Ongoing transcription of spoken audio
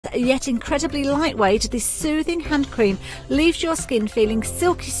yet incredibly lightweight, this soothing hand cream leaves your skin feeling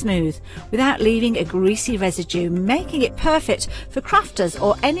silky smooth without leaving a greasy residue, making it perfect for crafters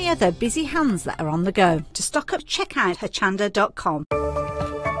or any other busy hands that are on the go. To stock up, check out Hochanda.com.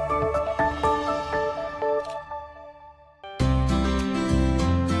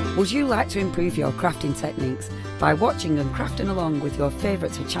 Would you like to improve your crafting techniques by watching and crafting along with your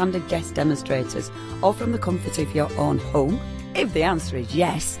favourite Hochanda guest demonstrators, or from the comfort of your own home? If the answer is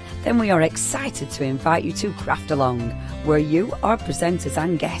yes, then we are excited to invite you to Craft Along, where you, our presenters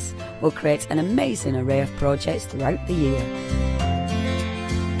and guests, will create an amazing array of projects throughout the year.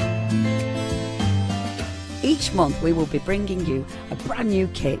 Each month we will be bringing you a brand new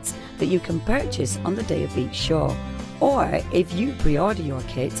kit that you can purchase on the day of each show. Or if you pre-order your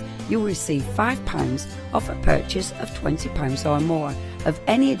kit, you will receive £5 off a purchase of £20 or more of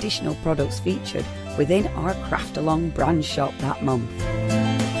any additional products featured within our Craft Along brand shop that month.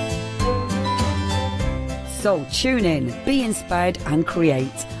 So tune in, be inspired and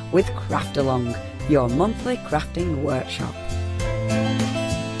create with Craft Along, your monthly crafting workshop.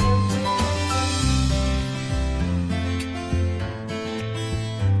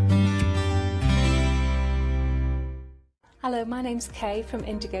 Hello, my name's Kay from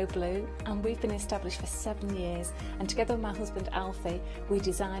Indigo Blue, and we've been established for 7 years, and together with my husband Alfie we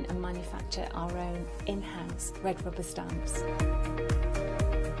design and manufacture our own in-house red rubber stamps.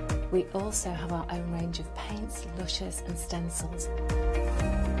 We also have our own range of paints, lushes and stencils.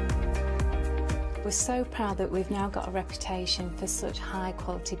 We're so proud that we've now got a reputation for such high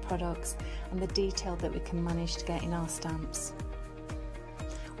quality products and the detail that we can manage to get in our stamps.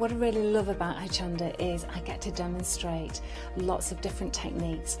 What I really love about Hochanda is I get to demonstrate lots of different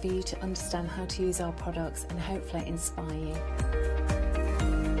techniques for you to understand how to use our products and hopefully inspire you.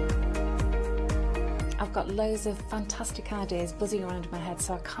 I've got loads of fantastic ideas buzzing around in my head,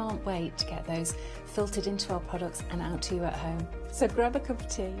 so I can't wait to get those filtered into our products and out to you at home. So grab a cup of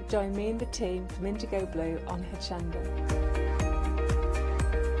tea, join me and the team from Indigo Blue on Hochanda.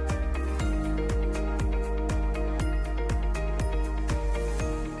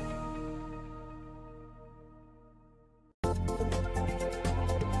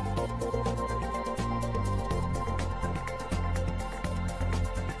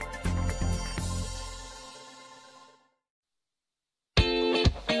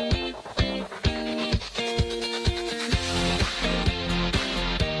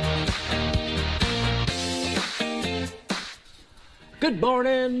 Good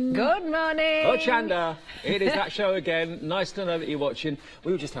morning! Good morning! Hochanda! It is that show again. Nice to know that you're watching.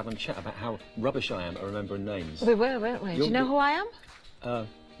 We were just having a chat about how rubbish I am at remembering names. We were, weren't we? Do you know who I am?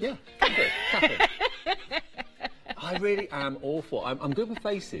 Yeah, Catherine. I really am awful. I'm good with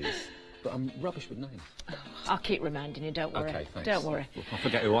faces, but I'm rubbish with names. I'll keep reminding you, don't worry. Okay, thanks. Don't worry. Well, I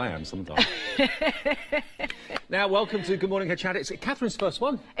forget who I am sometimes. Now, welcome to Good Morning Hochanda. It's Catherine's first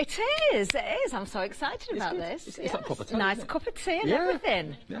one. It is. I'm so excited about this. It's like proper tea. Nice cup of tea and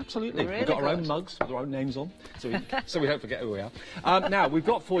everything. Yeah, absolutely. Really we've got our good. own mugs with our own names on, so we don't forget who we are. Now, we've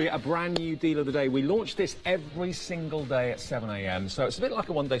got for you a brand new deal of the day. We launch this every single day at 7 a.m, so it's a bit like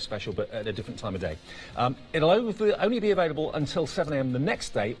a one-day special, but at a different time of day. It'll only be available until 7 a.m. the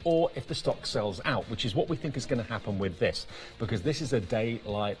next day, or if the stock sells out, which is what we think is going to happen with this, because this is a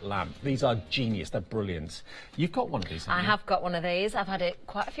daylight lamp. These are genius. They're brilliant. You've got one of these, haven't you? I have got one of these. I've had it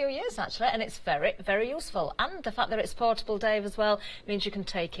quite a few years actually, and it's very, very useful. And the fact that it's portable, Dave, as well, means you can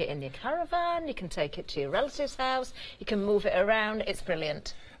take it in your caravan, you can take it to your relative's house, you can move it around. It's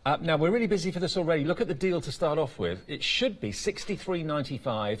brilliant. Now, we're really busy for this already. Look at the deal to start off with. It should be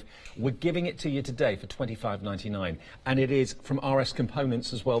 $63.95. We're giving it to you today for $25.99. And it is from RS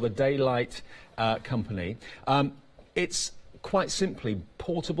Components as well, the Daylight company. It's quite simply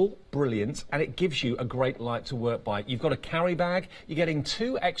portable, brilliant, and it gives you a great light to work by. You've got a carry bag, you're getting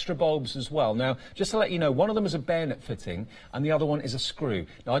 2 extra bulbs as well. Now, just to let you know, one of them is a bayonet fitting and the other one is a screw.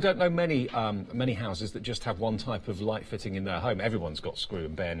 Now, I don't know many houses that just have one type of light fitting in their home. Everyone's got screw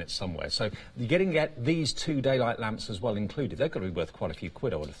and bayonets somewhere. So you're getting these 2 daylight lamps as well included. They've got to be worth quite a few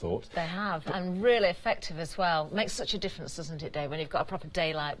quid, I would have thought. They have, and really effective as well. Makes such a difference, doesn't it, Dave, when you've got a proper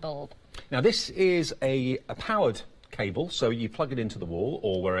daylight bulb. Now, this is a powered cable, so you plug it into the wall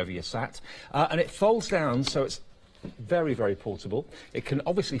or wherever you're sat, and it folds down so it's Very, very portable. It can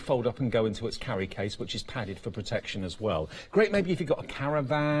obviously fold up and go into its carry case, which is padded for protection as well. Great maybe if you've got a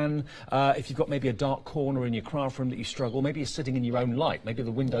caravan, if you've got maybe a dark corner in your craft room that you struggle, maybe you're sitting in your own light, maybe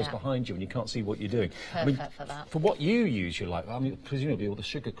the window's behind you and you can't see what you're doing. Perfect for that. For what you use your light, I mean, presumably all the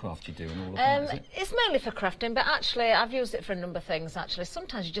sugar craft you do and all of that, is it? It's mainly for crafting, but actually I've used it for a number of things actually.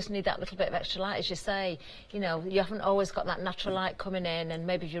 Sometimes you just need that little bit of extra light, as you say. You know, you haven't always got that natural light coming in, and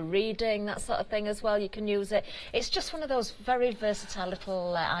maybe if you're reading, that sort of thing as well, you can use it. It's just one of those very versatile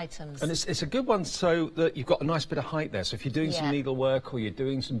little items. And it's a good one so that you've got a nice bit of height there. So if you're doing some needlework or you're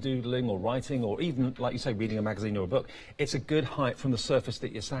doing some doodling or writing or even, like you say, reading a magazine or a book, it's a good height from the surface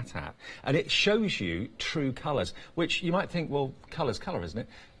that you're sat at. And it shows you true colours, which you might think, well, colour's colour, isn't it?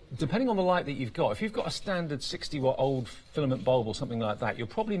 Depending on the light that you've got, if you've got a standard 60-watt old filament bulb or something like that, you're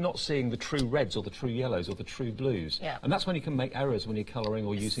probably not seeing the true reds or the true yellows or the true blues. Yeah. And that's when you can make errors when you're colouring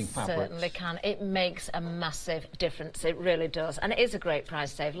or using fabrics. Certainly can. It makes a massive difference. It really does. And it is a great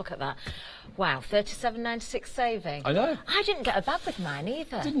price save. Look at that. Wow, £37.96 saving. I know. I didn't get a bag with mine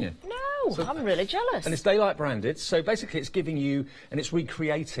either. Didn't you? No, so, I'm really jealous. And it's daylight branded, so basically it's giving you, and it's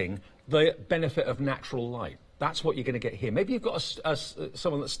recreating the benefit of natural light. That's what you're going to get here. Maybe you've got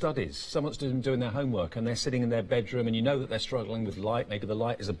someone that studies, someone that's doing their homework, and they're sitting in their bedroom and you know that they're struggling with light. Maybe the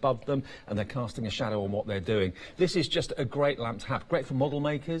light is above them and they're casting a shadow on what they're doing. This is just a great lamp to have. Great for model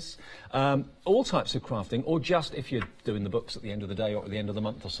makers, all types of crafting, or just if you're doing the books at the end of the day or at the end of the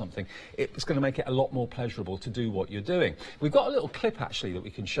month or something. It's going to make it a lot more pleasurable to do what you're doing. We've got a little clip, actually, that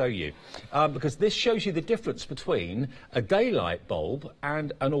we can show you, because this shows you the difference between a daylight bulb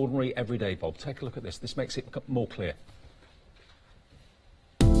and an ordinary everyday bulb. Take a look at this. This makes it more clear.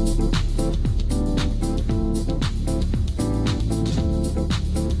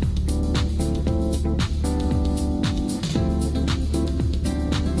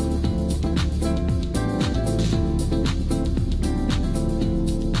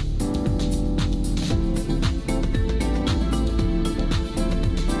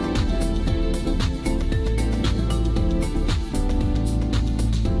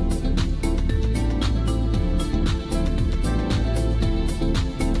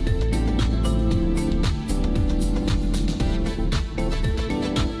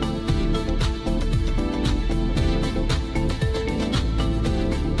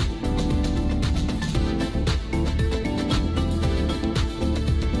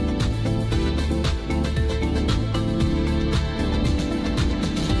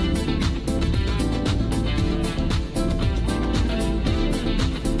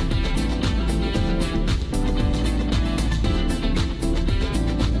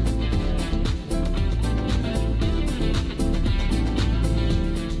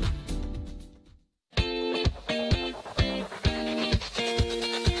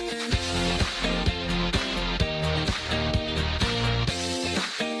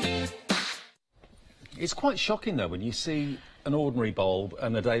 It's quite shocking, though, when you see an ordinary bulb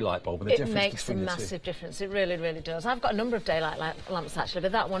and a daylight bulb and the difference between the two. It makes a massive difference. It really, really does. I've got a number of daylight lamps, actually,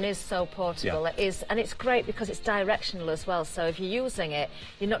 but that one is so portable. It is, and it's great because it's directional as well. So if you're using it,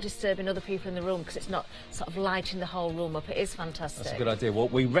 you're not disturbing other people in the room because it's not sort of lighting the whole room up. It is fantastic. That's a good idea. Well,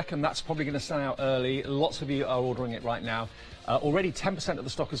 we reckon that's probably going to sell out early. Lots of you are ordering it right now. Already 10% of the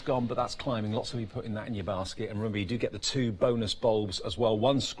stock has gone, but that's climbing. Lots of you putting that in your basket. And remember, you do get the 2 bonus bulbs as well.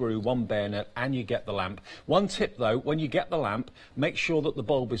 1 screw, 1 bayonet, and you get the lamp. One tip, though, when you get the lamp, make sure that the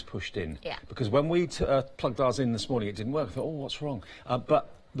bulb is pushed in. Yeah. Because when we plugged ours in this morning, it didn't work. I thought, oh, what's wrong?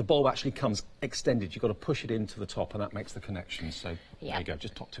 But the bulb actually comes extended. You've got to push it into the top, and that makes the connection. So there you go,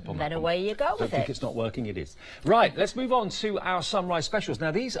 just top tip on that. Then away you go with it. Don't think it's not working, it is. Right, let's move on to our sunrise specials.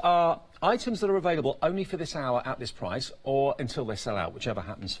 Now, these are items that are available only for this hour at this price, or until they sell out, whichever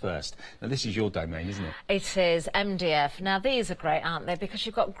happens first. Now, this is your domain, isn't it? It is, MDF. Now, these are great, aren't they? Because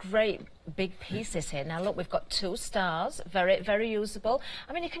you've got great big pieces here. Now, look, we've got 2 stars, very, very usable.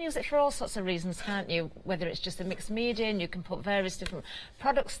 I mean, you can use it for all sorts of reasons, can't you? Whether it's just a mixed media, and you can put various different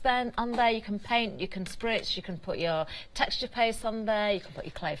products then on there. You can paint, you can spritz, you can put your texture paste on there, you can put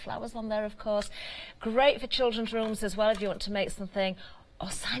your clay flowers on there, of course. Great for children's rooms as well if you want to make something. Or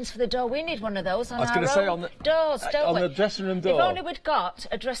signs for the door. We need one of those on our own doors, don't we? On the dressing room door. If only we'd got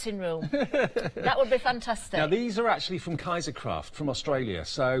a dressing room. That would be fantastic. Now, these are actually from Kaisercraft, from Australia.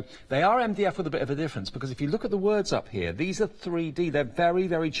 So they are MDF with a bit of a difference, because if you look at the words up here, these are 3D. They're very,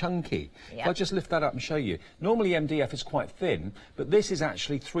 very chunky. Yep. If I just lift that up and show you. Normally, MDF is quite thin, but this is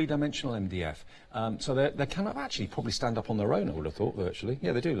actually 3-dimensional MDF. So they kind of actually probably stand up on their own, I would have thought, virtually.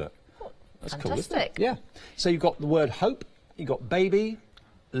 Yeah, they do, look. Oh, that's fantastic. cool, isn't it? Yeah. So you've got the word hope, you've got baby,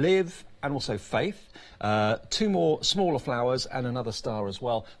 live, and also Faith. 2 more smaller flowers and another star as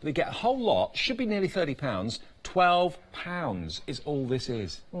well. But they get a whole lot, should be nearly £30. £12 is all this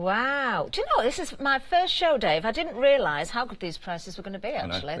is. Wow. Do you know, this is my first show, Dave. I didn't realise how good these prices were going to be,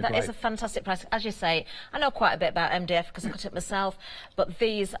 actually. That is a fantastic price. As you say, I know quite a bit about MDF because I cut it myself, but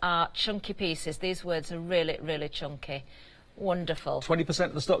these are chunky pieces. These words are really, really chunky. Wonderful. 20%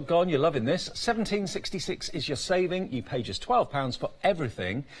 of the stock gone. You're loving this. £17.66 is your saving. You pay just £12 for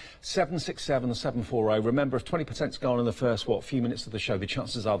everything. 767 740. Remember, if 20%'s gone in the first, few minutes of the show, the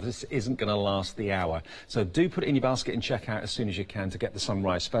chances are this isn't going to last the hour. So do put it in your basket and check out as soon as you can to get the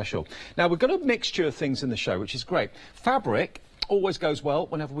Sunrise Special. Now, we've got a mixture of things in the show, which is great. Fabric always goes well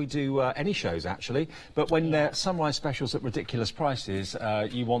whenever we do any shows, actually. But when they're Sunrise Specials at ridiculous prices,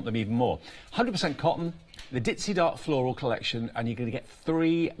 you want them even more. 100% cotton. The Ditsy Dark Floral Collection, and you're going to get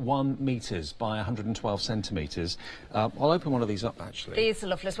 3 1 metres by 112 centimetres. I'll open one of these up, actually. These are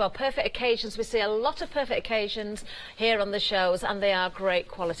lovely as well. Perfect occasions. We see a lot of perfect occasions here on the shows, and they are great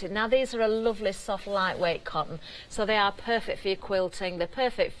quality. Now, these are a lovely, soft, lightweight cotton, so they are perfect for your quilting. They're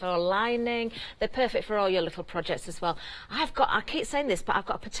perfect for lining. They're perfect for all your little projects as well. I keep saying this, but I've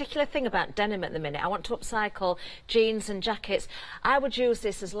got a particular thing about denim at the minute. I want to upcycle jeans and jackets. I would use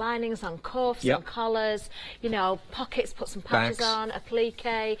this as linings on cuffs and collars. You know, pockets, put some patches on,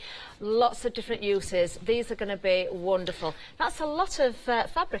 applique, lots of different uses. These are going to be wonderful. That's a lot of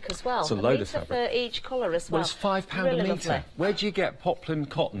fabric as well. It's a load of fabric. For each colour as well. Well, it's £5 really a metre. Lovely. Where do you get poplin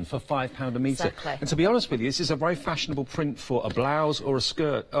cotton for £5 a metre? Exactly. And to be honest with you, this is a very fashionable print for a blouse or a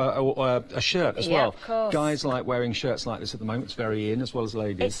skirt, or a shirt as well. Of course. Guys like wearing shirts like this at the moment. It's very in, as well as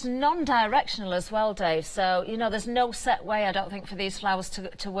ladies. It's non-directional as well, Dave. So, you know, there's no set way, I don't think, for these flowers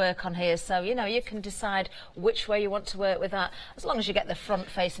to work on here. So, you know, you can decide which way you want to work with that, as long as you get the front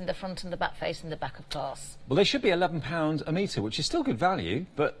facing the front and the back facing the back, of course. Well, they should be £11 a metre, which is still good value,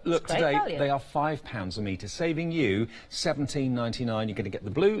 but look, today value. They are £5 a metre, saving you £17.99. You're going to get the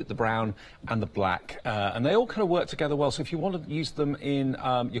blue, the brown and the black, and they all kind of work together well. So if you want to use them in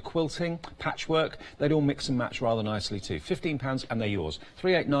your quilting, patchwork, they'd all mix and match rather nicely too. £15 and they're yours.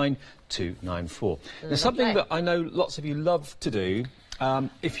 389294. There's something that I know lots of you love to do.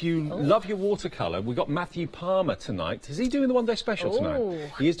 If you love your watercolour, we've got Matthew Palmer tonight. Is he doing the one-day special tonight?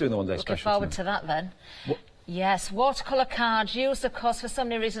 He is doing the one-day special Looking forward to that then. Yes, watercolour cards, used of course for so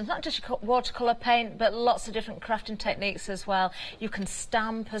many reasons, not just watercolour paint, but lots of different crafting techniques as well. You can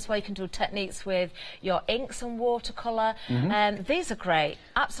stamp as well, you can do techniques with your inks and watercolour. These are great,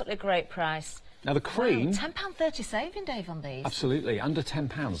 absolutely great price. Now the cream... Wow, £10.30 saving, Dave, on these. Absolutely, under £10.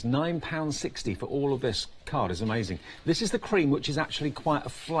 £9.60 for all of this card is amazing. This is the cream, which is actually quite a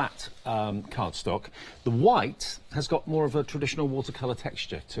flat cardstock. The white has got more of a traditional watercolour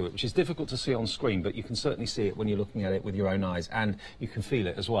texture to it, which is difficult to see on screen, but you can certainly see it when you're looking at it with your own eyes, and you can feel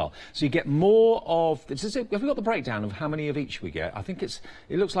it as well. So you get more of... Have we got the breakdown of how many of each we get? I think it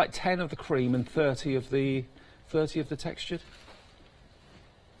looks like 10 of the cream and 30 of the textured.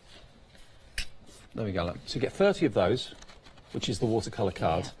 There we go. Look. So you get 30 of those, which is the watercolour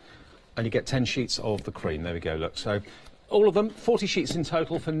card, and you get 10 sheets of the cream. There we go. Look, so all of them, 40 sheets in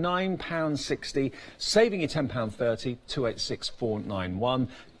total for £9.60, saving you £10.30, 286491.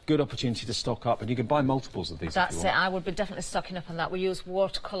 Good opportunity to stock up, and you can buy multiples of these. That's it. I would be definitely stocking up on that. We use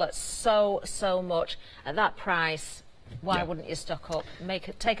watercolour so much at that price. Why wouldn't you stock up?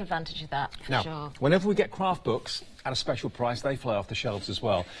 Take advantage of that, for sure. Whenever we get craft books at a special price, they fly off the shelves as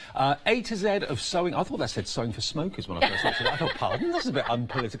well. A to Z of sewing. I thought that said sewing for smokers when I first looked at it. I thought, pardon, that's a bit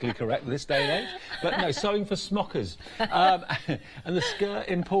unpolitically correct this day and age. But no, sewing for smockers. And the Skirt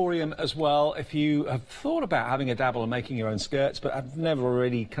Emporium as well. If you have thought about having a dabble and making your own skirts, but have never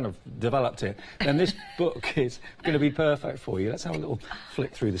really kind of developed it, then this book is going to be perfect for you. Let's have a little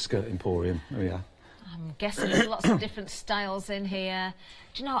flick through the Skirt Emporium. There we are. I'm guessing there's lots of different styles in here.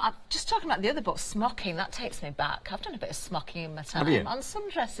 Do you know, I'm just talking about the other book, smocking, that takes me back. I've done a bit of smocking in my time. Have you? On some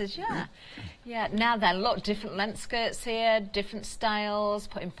dresses, yeah. Now then, look, different length skirts here, different styles,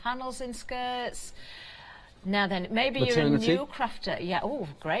 putting panels in skirts. Now then, maybe maternity. You're a new crafter. Yeah, oh,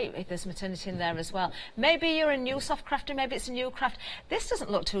 great, there's maternity in there as well. Maybe you're a new soft crafter, maybe it's a new craft. This doesn't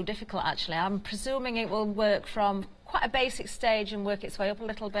look too difficult, actually. I'm presuming it will work from quite a basic stage and work its way up a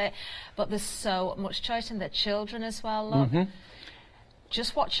little bit, but there's so much choice in the children as well, look.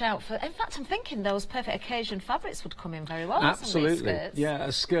 Just watch out for... In fact, I'm thinking those perfect occasion fabrics would come in very well. Absolutely. Yeah,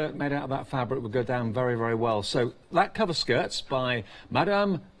 a skirt made out of that fabric would go down very, very well. So that covers skirts by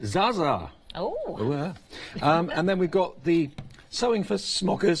Madame Zaza. Oh. And then we've got the sewing for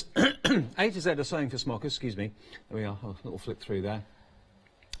smockers. A to Z of sewing for smockers, excuse me. There we are, a little flip through there.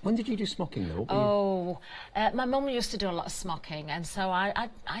 When did you do smocking, though? My mum used to do a lot of smocking, and so I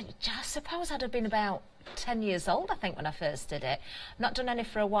suppose I'd have been about 10 years old, I think, when I first did it. Not done any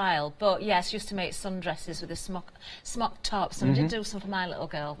for a while, but yes, used to make sundresses with the smock tops, and I did do some for my little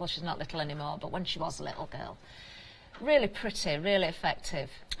girl. Well, she's not little anymore, but when she was a little girl. Really pretty, really effective.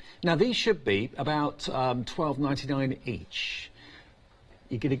 Now, these should be about £12.99 each.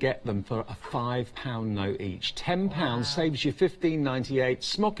 You're going to get them for a £5 note each. £10 saves you £15.98.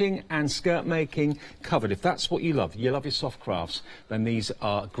 Smocking and skirt making covered. If that's what you love your soft crafts, then these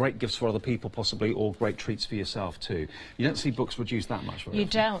are great gifts for other people, possibly, or great treats for yourself too. You don't see books reduced that much. You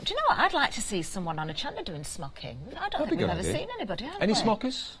don't. Do you know what? I'd like to see someone on Hochanda doing smocking. I don't think we've ever seen anybody, have Any we?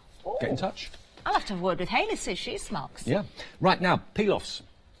 smockers? Ooh. Get in touch. I'll have to have a word with Hayley, see if she smocks. Yeah. Right, now, peel-offs.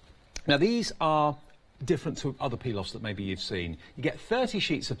 Now, these are different to other peel-offs that maybe you've seen. You get 30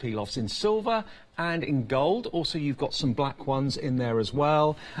 sheets of peel-offs in silver and in gold. Also, you've got some black ones in there as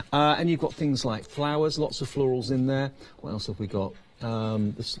well. And you've got things like flowers, lots of florals in there. What else have we got?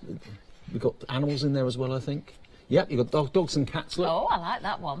 We've got animals in there as well, I think. Yep, you've got dogs and cats. Look. Oh, I like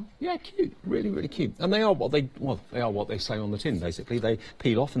that one. Yeah, cute. Really, really cute. And they are what they say on the tin, basically. They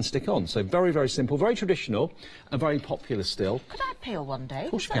peel off and stick on. So very, very simple, very traditional, and very popular still. Could I peel one day?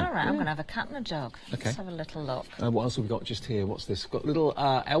 Of course you Is that can. all right? Yeah. I'm going to have a cat and a dog. Okay. Let's have a little look. What else have we got just here? What's this? Got little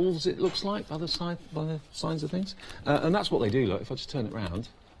elves, it looks like, by the signs of things. And that's what they do, look. If I just turn it round,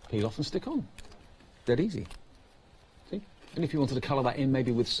 peel off and stick on. Dead easy. And if you wanted to colour that in,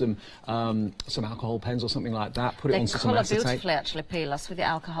 maybe with some alcohol pens or something like that, put it onto some acetate. They colour beautifully, actually, peel-offs with the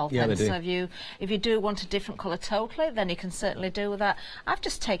alcohol pens. They do. So if you do want a different colour totally, then you can certainly do that. I've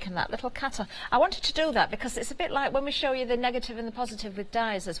just taken that little cat off. I wanted to do that because it's a bit like when we show you the negative and the positive with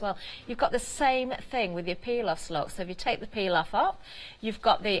dyes as well. You've got the same thing with your peel-offs, look. So if you take the peel-off off, you've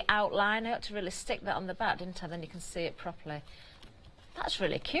got the outline. I ought to really stick that on the back, didn't I? Then you can see it properly. That's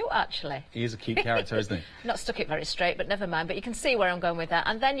really cute, actually. He is a cute character, isn't he? Not stuck it very straight, but never mind. But you can see where I'm going with that.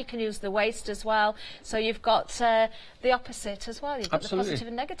 And then you can use the waist as well. So you've got the opposite as well. You've got the positive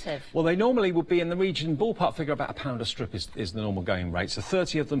and negative. Well, they normally would be in the region, ballpark figure, about £1 a strip is the normal going rate. So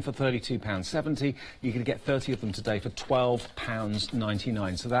 30 of them for £32.70. You're going to get 30 of them today for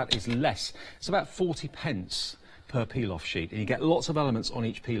 £12.99. So that is less. It's about 40 pence per peel-off sheet, and you get lots of elements on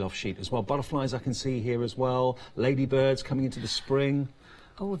each peel-off sheet as well. Butterflies I can see here as well, ladybirds coming into the spring.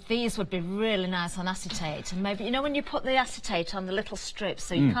 Oh, these would be really nice on acetate, and maybe, you know, when you put the acetate on the little strips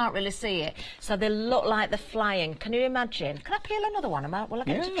so you can't really see it, so they look like they're flying. Can you imagine? Can I peel another one? Will I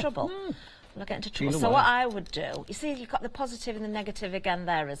get into trouble? Will I get into trouble? So what I would do, you see, you've got the positive and the negative again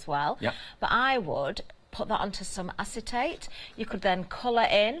there as well. Yep. But I would put that onto some acetate. You could then colour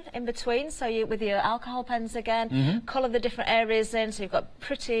in between, so you, with your alcohol pens again, colour the different areas in, so you've got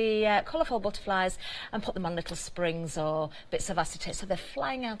pretty colourful butterflies, and put them on little springs or bits of acetate, so they're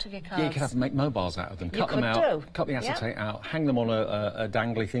flying out of your cards. Yeah, you can make mobiles out of them. Cut them out, cut the acetate out, hang them on a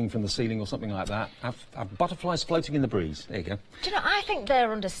dangly thing from the ceiling or something like that. Have butterflies floating in the breeze. There you go. Do you know, I think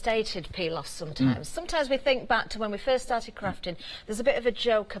they're understated peel-offs sometimes. Sometimes we think back to when we first started crafting. There's a bit of a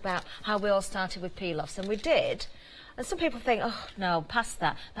joke about how we all started with peel-offs, and we did. And some people think, oh, no, past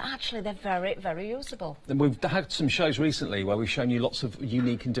that. But actually, they're very, very usable. And we've had some shows recently where we've shown you lots of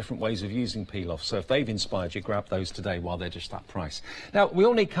unique and different ways of using peel-offs. So if they've inspired you, grab those today while they're just that price. Now, we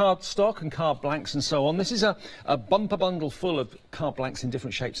all need card stock and card blanks and so on. This is a bumper bundle full of card blanks in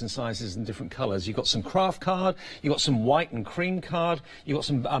different shapes and sizes and different colours. You've got some craft card, you've got some white and cream card, you've got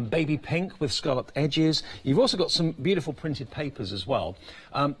some baby pink with scalloped edges. You've also got some beautiful printed papers as well.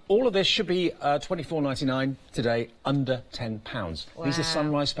 All of this should be £24.99 today, under £10. Wow. These are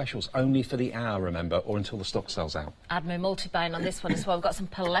sunrise specials, only for the hour, remember, or until the stock sells out. Add my multi-buying on this one as well. We've got some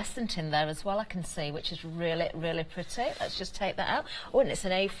pearlescent in there as well, I can see, which is really, really pretty. Let's just take that out. Oh, and it's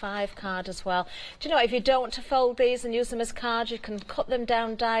an A5 card as well. Do you know, if you don't want to fold these and use them as cards, you can cut them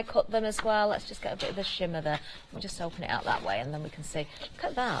down, die cut them as well. Let's just get a bit of the shimmer there. We'll just open it out that way, and then we can see. Look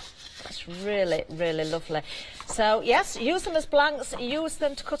at that. That's really, really lovely. So, yes, use them as blanks. Use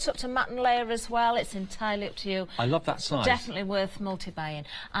them to cut up to mat and layer as well. It's entirely up to you. I love that size. Definitely worth multi-buying.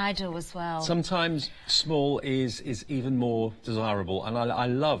 I do as well. Sometimes small is even more desirable, and I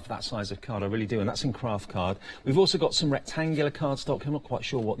love that size of card, I really do, and that's in craft card. We've also got some rectangular cardstock. I'm not quite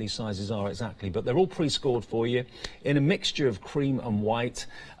sure what these sizes are exactly, but they're all pre-scored for you in a mixture of cream and white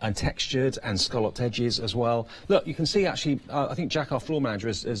and textured and scalloped edges as well. Look, you can see actually, I think Jack, our floor manager,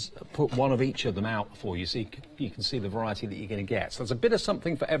 has put one of each of them out for you, so you can see the variety that you're going to get. So there's a bit of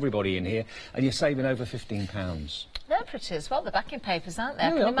something for everybody in here, and you're saving over £15. They're pretty as well, the backing papers, aren't they?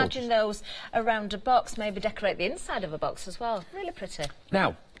 I can imagine those around a box, maybe decorate the inside of a box as well. Really pretty.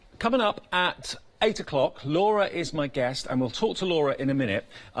 Now, coming up at 8 o'clock, Laura is my guest, and we'll talk to Laura in a minute.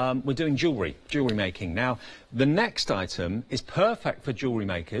 We're doing jewellery making. Now, the next item is perfect for jewellery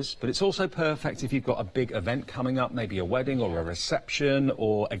makers, but it's also perfect if you've got a big event coming up, maybe a wedding or a reception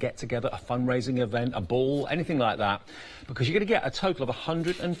or a get-together, a fundraising event, a ball, anything like that, because you're going to get a total of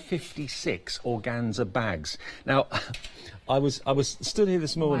 156 organza bags. Now, I was stood here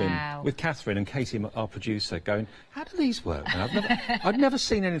this morning with Catherine and Katie, our producer, going, how do these work? And I'd never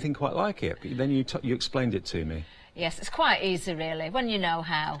seen anything quite like it, but then you explained it to me. Yes, it's quite easy, really, when you know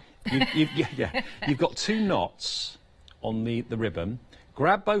how. You've got 2 knots on the ribbon.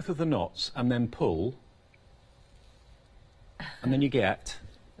 Grab both of the knots and then pull, and then you get...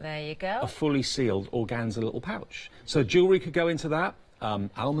 There you go. A fully sealed organza little pouch. So jewellery could go into that,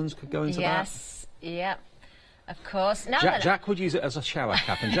 almonds could go into that. Yes, yep. Of course. Now Jack would use it as a shower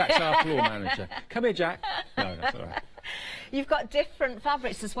cap, and Jack's our floor manager. Come here, Jack. No, that's all right. You've got different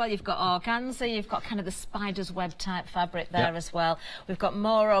fabrics as well. You've got organza, you've got kind of the spider's web type fabric there as well. We've got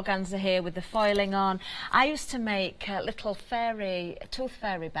more organza here with the foiling on. I used to make little tooth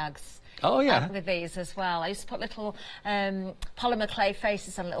fairy bags. Oh, yeah. With these as well. I used to put little polymer clay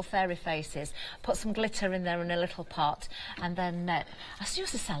faces on little fairy faces, put some glitter in there in a little pot, and then I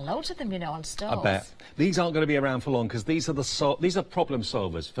used to sell loads of them, you know, on stalls. I bet. These aren't going to be around for long because these are problem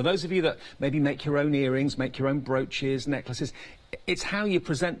solvers. For those of you that maybe make your own earrings, make your own brooches, necklaces, it's how you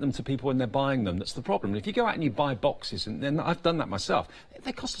present them to people when they're buying them that's the problem. If you go out and you buy boxes, and then I've done that myself,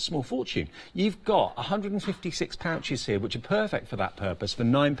 they cost a small fortune. You've got 156 pouches here, which are perfect for that purpose, for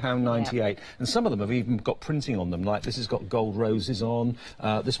 £9.98. Yep. And some of them have even got printing on them, like this has got gold roses on,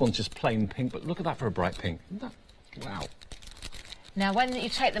 this one's just plain pink, but look at that for a bright pink. Wow. Now, when you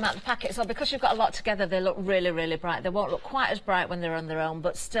take them out of the packet, so because you've got a lot together, they look really, really bright. They won't look quite as bright when they're on their own,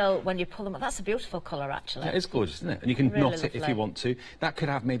 but still, when you pull them up, that's a beautiful colour, actually. That is gorgeous, isn't it? And you can really knot lovely. it if you want to. That could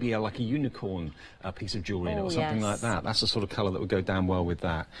have maybe like a unicorn piece of jewellery in it or something like that. That's the sort of colour that would go down well with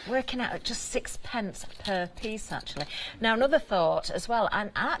that. Working out at just 6p per piece, actually. Now, another thought as well,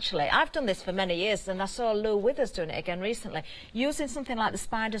 and actually, I've done this for many years, and I saw Lou Withers doing it again recently. Using something like the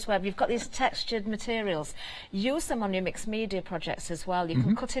spider's web, you've got these textured materials. Use them on your mixed media projects as well. You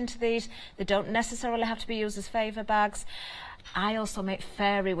can cut into these. They don't necessarily have to be used as favour bags. I also make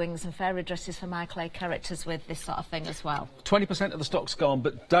fairy wings and fairy dresses for my clay characters with this sort of thing as well. 20% of the stock's gone,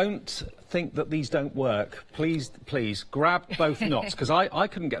 but don't think that these don't work. Please grab both knots, because I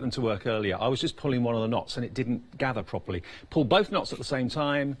couldn't get them to work earlier. I was just pulling one of the knots and it didn't gather properly. Pull both knots at the same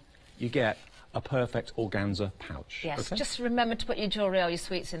time, you get a perfect organza pouch. Yes, okay? Just remember to put your jewellery or your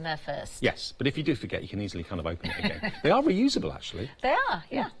sweets in there first. Yes, but if you do forget, you can easily kind of open it again. They are reusable, actually. They are,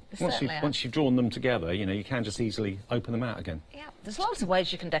 yeah. Once you've drawn them together, you know, you can just easily open them out again. Yeah, there's lots of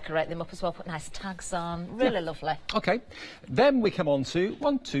ways you can decorate them up as well, put nice tags on, really lovely. OK, then we come on to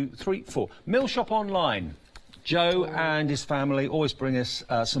 1, 2, 3, 4. Mill Shop Online. Joe and his family always bring us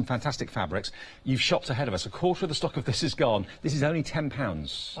some fantastic fabrics. You've shopped ahead of us. A quarter of the stock of this is gone. This is only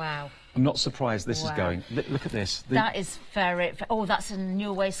 £10. Wow. I'm not surprised this is going. Look at this. That is very... Oh, that's a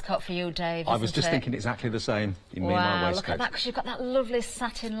new waistcoat for you, Dave, I was just thinking exactly the same. Me and my waistcoat. Look at that, because you've got that lovely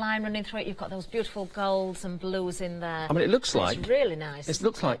satin line running through it. You've got those beautiful golds and blues in there. I mean, it looks like... It's really nice. It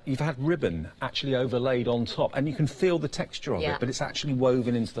looks like you've had ribbon actually overlaid on top, and you can feel the texture of it, but it's actually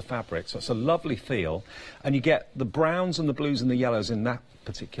woven into the fabric. So it's a lovely feel. And you get the browns and the blues and the yellows in that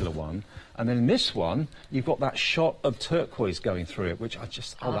particular one. And then in this one, you've got that shot of turquoise going through it, which I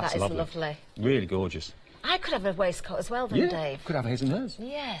just... Oh, that's that is lovely. Really gorgeous. I could have a waistcoat as well then, Dave. Could have his and hers.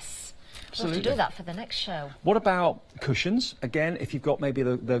 Yes. Absolutely. We'll have to do that for the next show. What about cushions? Again, if you've got maybe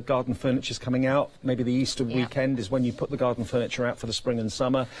the garden furniture's coming out, maybe the Easter weekend is when you put the garden furniture out for the spring and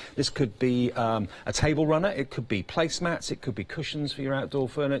summer. This could be a table runner, it could be placemats, it could be cushions for your outdoor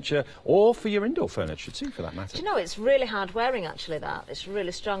furniture, or for your indoor furniture too, for that matter. Do you know, it's really hard wearing, actually, that. It's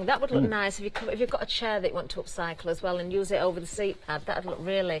really strong. That would look nice if you've got a chair that you want to upcycle as well and use it over the seat pad. That would look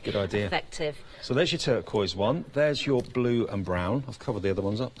really good idea. Effective. So there's your turquoise one. There's your blue and brown. I've covered the other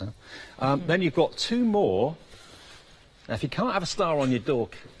ones up now. Then you've got 2 more. Now, if you can't have a star on your door,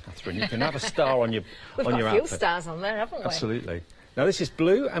 Catherine, you can have a star on your We've on got your a few outfit. stars on there, haven't we? Absolutely. Now, this is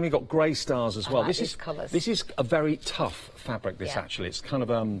blue, and we've got grey stars as well. I like these colours. This is a very tough fabric, this, actually. It's kind of,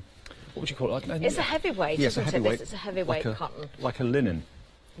 what would you call it? It's a heavyweight, isn't it? It's a heavyweight cotton. Like a linen.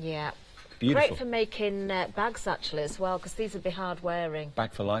 Yeah. Beautiful. Great for making bags, actually, as well, because these would be hard wearing.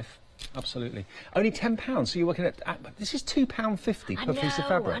 Bag for life. Absolutely. Only £10, so you're looking at... this is £2.50 per piece of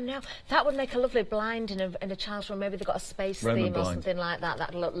fabric. I know. That would make a lovely blind in a child's room. Maybe they've got a space Roman theme blind. or something like that.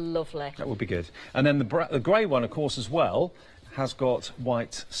 That'd look lovely. That would be good. And then the grey one, of course, as well, has got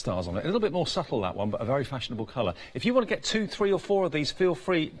white stars on it. A little bit more subtle, that one, but a very fashionable colour. If you want to get 2, 3 or 4 of these, feel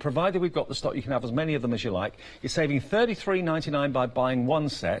free. Provided we've got the stock, you can have as many of them as you like. You're saving $33.99 by buying 1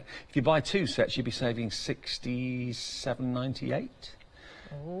 set. If you buy 2 sets, you'd be saving $67.98.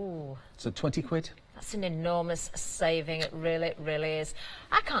 Ooh. So 20 quid. That's an enormous saving, it really is.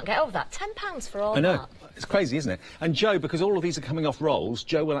 I can't get over that. £10 for all I know. that. It's crazy, isn't it? And Joe, because all of these are coming off rolls,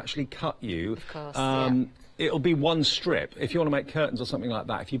 Joe will actually cut you. Of course, yeah. It'll be 1 strip. If you want to make curtains or something like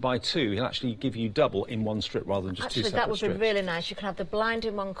that, if you buy 2, he'll actually give you double in 1 strip rather than just 2 separate strips. Actually, that would strips. be really nice. You can have the blind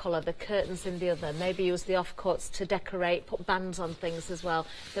in one colour, the curtains in the other. Maybe use the offcuts to decorate, put bands on things as well.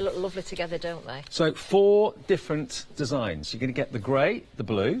 They look lovely together, don't they? So 4 different designs. You're going to get the grey, the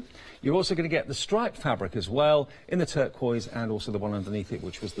blue. You're also going to get the striped fabric as well, in the turquoise, and also the one underneath it,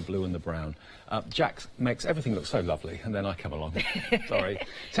 which was the blue and the brown. Jack makes everything look so lovely, and then I come along. Sorry.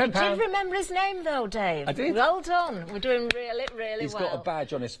 £10. You did remember his name, though, Dave. I did. Well done. We're doing really well. He's got a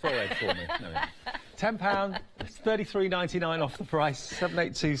badge on his forehead for me. No. £10, it's $33.99 off the price,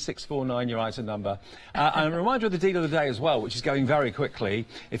 782649, your item number. And a reminder of the deal of the day as well, which is going very quickly.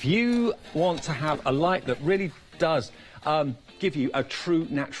 If you want to have a light that really does give you a true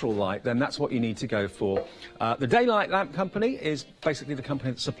natural light, then that's what you need to go for. The Daylight Lamp Company is basically the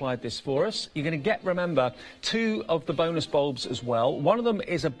company that supplied this for us. You're going to get, remember, 2 of the bonus bulbs as well. One of them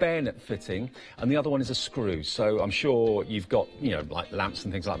is a bayonet fitting and the other one is a screw. So I'm sure you've got, you know, like lamps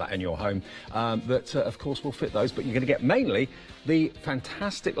and things like that in your home that, of course, will fit those. But you're going to get mainly the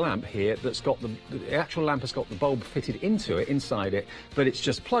fantastic lamp here that's got the actual lamp has got the bulb fitted into it, inside it, but it's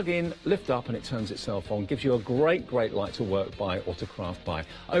just plug in, lift up, and it turns itself on. Gives you a great light to work by or to craft by.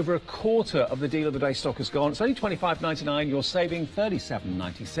 Over a quarter of the deal of the day stock has gone. It's only $25.99. You're saving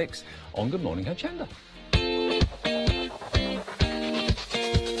 $37.96 on Good Morning Hochanda.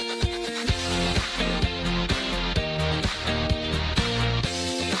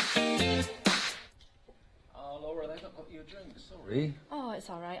 Sorry. Oh, it's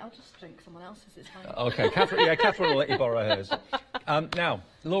all right. I'll just drink someone else's. It's fine. OK, Catherine, yeah, Catherine will let you borrow hers. Now,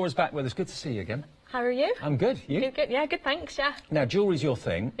 Laura's back with us. Good to see you again. How are you? I'm good. You? Good. Yeah, good, thanks, yeah. Now, jewellery's your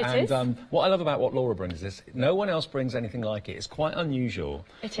thing. It and, is. What I love about what Laura brings is no one else brings anything like it. It's quite unusual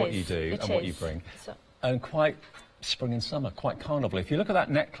what you do and what you bring. And quite spring and summer, quite carnival. If you look at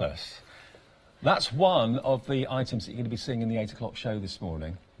that necklace, that's one of the items that you're going to be seeing in the 8 o'clock show this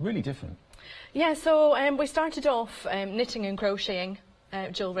morning. Really different. Yeah, so we started off knitting and crocheting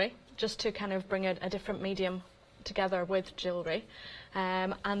jewellery, just to kind of bring a different medium together with jewellery.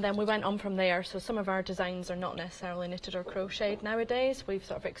 And then we went on from there, so some of our designs are not necessarily knitted or crocheted nowadays. We've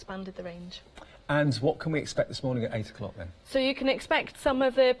sort of expanded the range. And what can we expect this morning at 8 o'clock then? So you can expect some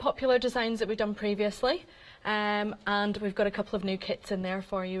of the popular designs that we've done previously, and we've got a couple of new kits in there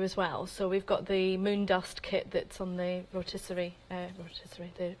for you as well. So we've got the moon dust kit that's on the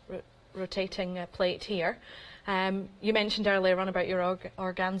rotating plate here. You mentioned earlier on about your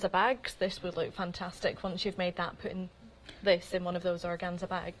organza bags. This would look fantastic once you've made that, putting this in one of those organza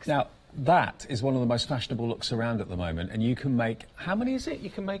bags. Now, that is one of the most fashionable looks around at the moment, and you can make, how many is it you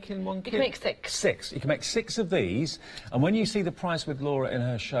can make in one kit? You can make 6. 6. You can make 6 of these, and when you see the price with Laura in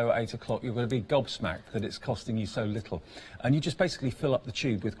her show at 8 o'clock, you're going to be gobsmacked that it's costing you so little. And you just basically fill up the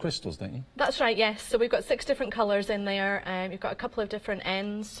tube with crystals, don't you? That's right, yes. So we've got 6 different colours in there. You've got a couple of different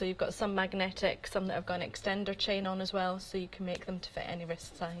ends, so you've got some magnetic, some that have got an extender chain on as well, so you can make them to fit any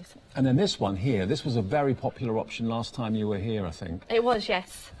wrist size. And then this one here, this was a very popular option last time you were here, I think. It was,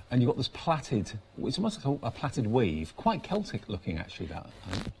 yes. And you've got this plaited, it's almost like a plaited weave, quite Celtic looking actually, that.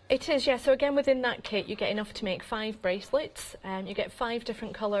 It is, yeah. So again, within that kit, you get enough to make 5 bracelets. You get 5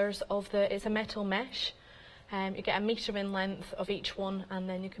 different colours of it's a metal mesh. You get 1 metre in length of each one, and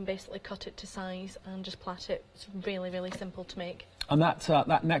then you can basically cut it to size and just plait it. It's really simple to make. And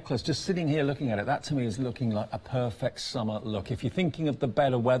that necklace, just sitting here looking at it, that to me is looking like a perfect summer look. If you're thinking of the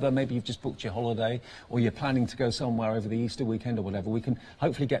better weather, maybe you've just booked your holiday, or you're planning to go somewhere over the Easter weekend or whatever, we can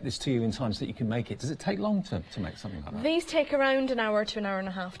hopefully get this to you in time so that you can make it. Does it take long to make something like that? These take around an hour to an hour and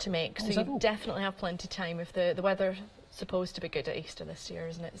a half to make, Oh, so you definitely have plenty of time if the weather supposed to be good at Easter this year,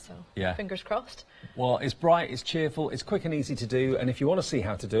 isn't it? So yeah, fingers crossed. Well, it's bright, it's cheerful, it's quick and easy to do, and if you want to see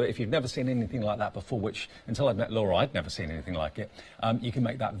how to do it, if you've never seen anything like that before, which until I've met Laura I'd never seen anything like it, you can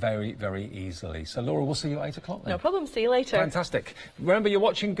make that very easily. So Laura, we'll see you at 8 o'clock then. No problem, see you later. Fantastic. Remember, you're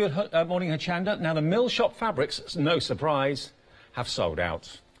watching Good Morning Hochanda. Now the Mill Shop fabrics, no surprise, have sold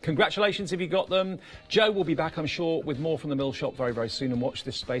out. Congratulations if you got them. Joe will be back, I'm sure, with more from the Mill Shop very, very soon. And watch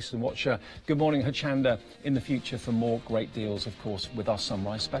this space and watch Good Morning Hochanda in the future for more great deals, of course, with our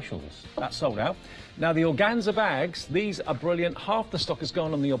Sunrise specials. That's sold out. Now, the organza bags, these are brilliant. Half the stock is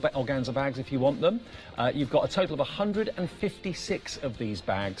gone on the organza bags if you want them. You've got a total of 156 of these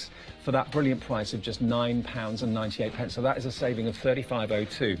bags for that brilliant price of just £9.98. So that is a saving of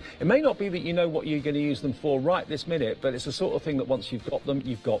 £35.02. It may not be that you know what you're going to use them for right this minute, but it's the sort of thing that once you've got them,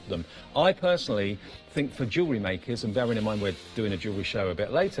 you've got them. I personally think for jewellery makers, and bearing in mind we're doing a jewellery show a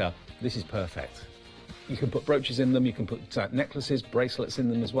bit later, this is perfect. You can put brooches in them, you can put necklaces, bracelets in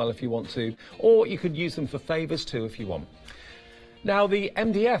them as well if you want to, or you could use them for favours too if you want. Now, the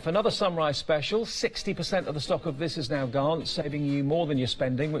MDF, another Sunrise special, 60% of the stock of this is now gone, saving you more than you're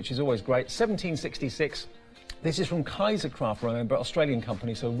spending, which is always great. £17.66. This is from Kaisercraft, remember, Australian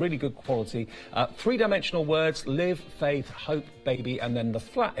company, so really good quality. Three-dimensional words: live, faith, hope, baby, and then the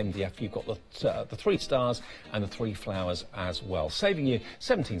flat MDF. You've got the 3 stars and the 3 flowers as well, saving you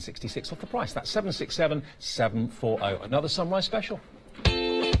 £17.66 off the price. That's 767,740. Another Sunrise special.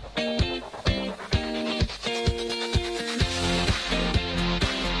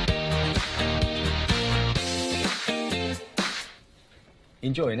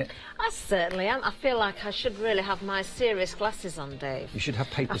 Enjoying it? I certainly am. I feel like I should really have my serious glasses on, Dave. You should have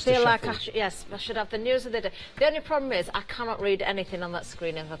papers to shuffle. I feel like I should have the news of the day. The only problem is I cannot read anything on that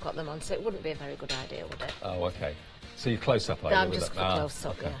screen if I've got them on, so it wouldn't be a very good idea, would it? Oh, OK. So you're close up, are No, you? I'm just close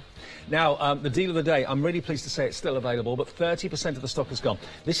up, okay. yeah. Now, the deal of the day, I'm really pleased to say it's still available, but 30% of the stock is gone.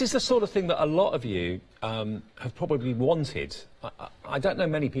 This is the sort of thing that a lot of you have probably wanted. I don't know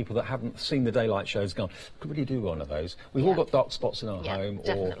many people that haven't seen the daylight shows gone, could really do one of those. We've all got dark spots in our home,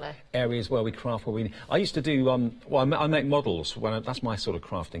 definitely. or areas where we craft where we... I used to do, I make models, that's my sort of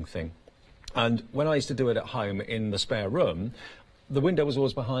crafting thing. And when I used to do it at home in the spare room, the window was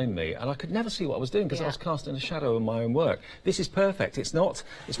always behind me, and I could never see what I was doing because I was casting a shadow in my own work. This is perfect. It's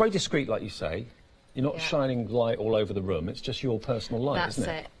very discreet, like you say. You're not shining light all over the room. It's just your personal light, isn't it?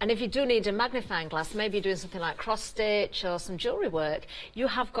 That's it. And if you do need a magnifying glass, maybe you're doing something like cross-stitch or some jewellery work, you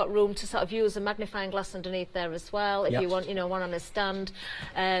have got room to sort of use a magnifying glass underneath there as well, if you want, you know, one on a stand.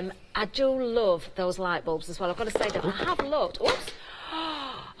 I do love those light bulbs as well. I've got to say that I have looked. Oops.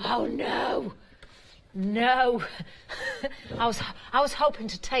 Oh, no. No. I was hoping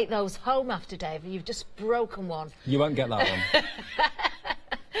to take those home after, Dave. You've just broken one. You won't get that one.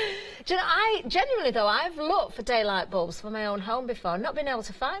 Do you know, genuinely though, I've looked for daylight bulbs for my own home before and not been able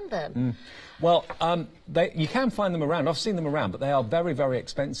to find them. Well, you can find them around. I've seen them around, but they are very, very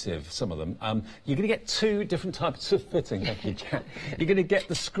expensive, some of them. You're going to get 2 different types of fitting. Thank you, Jack. You're going to get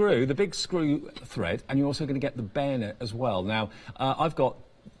the screw, the big screw thread, and you're also going to get the bayonet as well. Now, I've got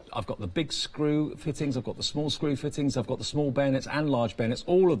the big screw fittings, I've got the small screw fittings, I've got the small bayonets and large bayonets,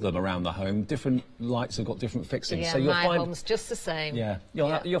 all of them around the home. Different lights have got different fixings. Yeah, so you'll my find home's just the same. Yeah,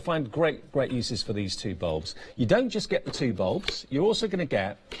 you'll find great uses for these 2 bulbs. You don't just get the 2 bulbs, you're also going to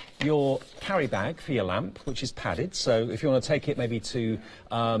get your carry bag for your lamp, which is padded. So if you want to take it maybe to, you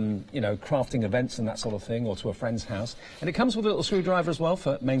know, crafting events and that sort of thing, or to a friend's house. And it comes with a little screwdriver as well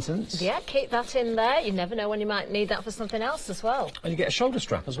for maintenance. Yeah, keep that in there. You never know when you might need that for something else as well. And you get a shoulder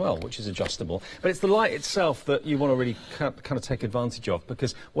strap as well, which is adjustable. But it's the light itself that you want to really kind of take advantage of,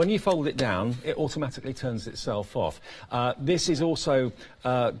 because when you fold it down, it automatically turns itself off. This is also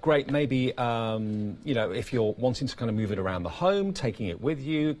great, maybe, you know, if you're wanting to kind of move it around the home, taking it with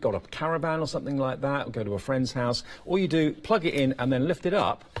you, got a caravan or something like that, or go to a friend's house. All you do, plug it in and then lift it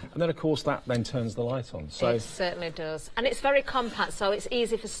up, and then, of course, that then turns the light on. So it certainly does. And it's very compact, so it's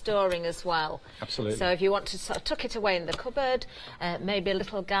easy for storing as well. Absolutely. So if you want to sort of tuck it away in the cupboard, maybe a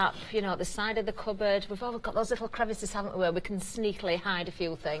little gap, you know, at the side of the cupboard. We've all got those little crevices, haven't we, where we can sneakily hide a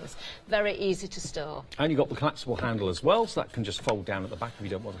few things. Very easy to store. And you've got the collapsible handle as well, so that can just fold down at the back if you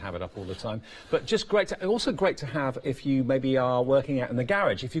don't want to have it up all the time. But just great also great to have if you maybe are working out in the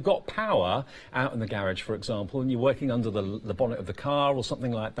garage. If you've got power out in the garage, for example, and you're working under the bonnet of the car or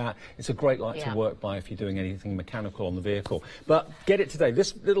something like that, it's a great light to work by if you're doing anything mechanical on the vehicle. But get it today.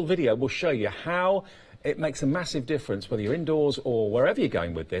 This little video will show you how it makes a massive difference, whether you're indoors or wherever you're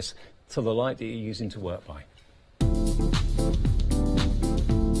going with this, to the light that you're using to work by.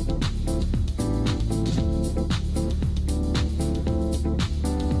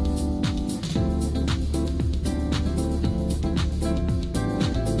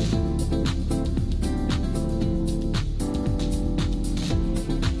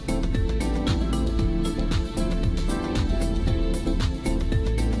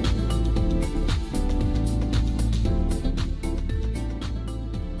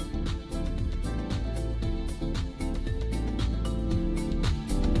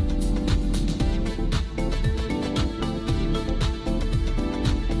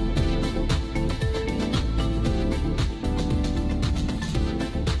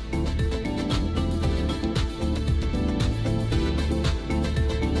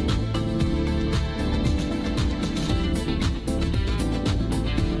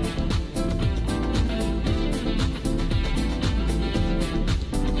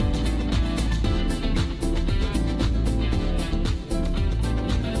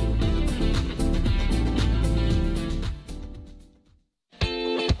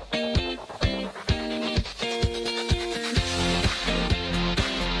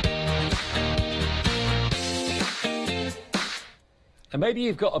 And maybe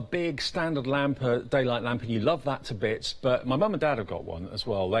you've got a big standard lamp, a daylight lamp, and you love that to bits. But my mum and dad have got one as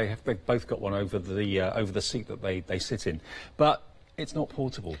well. They've both got one over the seat that they sit in. But it's not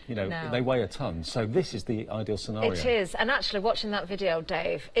portable, you know, No. they weigh a ton. So this is the ideal scenario. It is, and actually watching that video,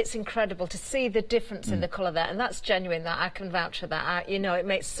 Dave, it's incredible to see the difference in the colour there, and that's genuine, that I can vouch for that. You know, it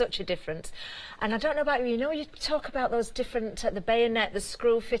makes such a difference. And I don't know about you, you know, you talk about those different, the bayonet, the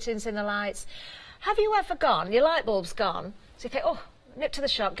screw fittings in the lights. Have you ever gone, your light bulb's gone, so you think, oh, nip to the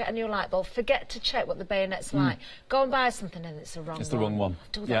shop, get a new light bulb, forget to check what the bayonet's like. Go and buy something and it's the wrong one. It's the wrong one. I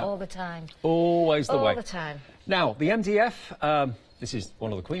do that all the time. Always the way. All the time. Now, the MDF, this is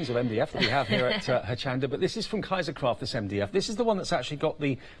one of the queens of MDF that we have here at Hochanda, but this is from Kaisercraft, this MDF. This is the one that's actually got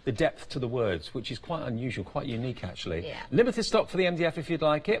the depth to the words, which is quite unusual, quite unique, actually. Yeah. Limited stock for the MDF if you'd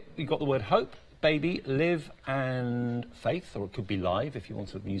like it. You've got the word hope, baby, live and faith, or it could be live if you want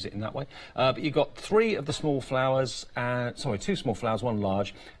to use it in that way. But you've got three of the small flowers, two small flowers, one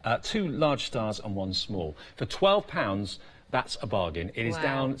large, two large stars and one small. For £12, that's a bargain. It is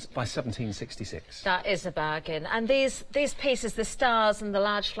down by 17.66. That is a bargain. And these pieces, the stars and the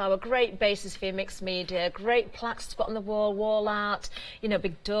large flower, great bases for your mixed media, great plaques to put on the wall art, you know,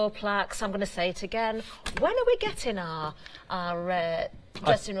 big door plaques. I'm going to say it again. When are we getting our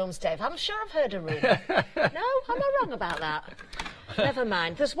dressing rooms, Dave? I'm sure I've heard a rumour. No? Am I wrong about that? Never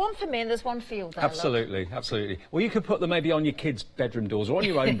mind. There's one for me and there's one for you there. Absolutely, absolutely. Well, you could put them maybe on your kids' bedroom doors or on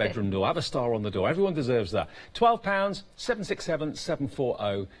your own bedroom door. Have a star on the door. Everyone deserves that. £12, 767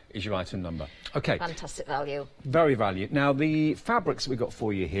 740 is your item number. OK. Fantastic value. Very value. Now, the fabrics we've got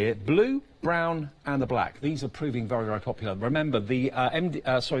for you here, blue, brown and the black. These are proving very, very popular. Remember, the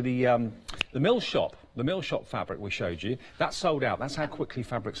mill shop fabric we showed you, that's sold out. That's how quickly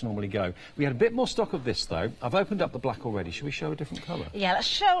fabrics normally go. We had a bit more stock of this, though. I've opened up the black already. Should we show a different colour? Yeah,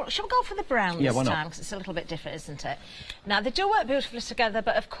 shall we go for the brown this why not? time, because it's a little bit different, isn't it? Now, they do work beautifully together,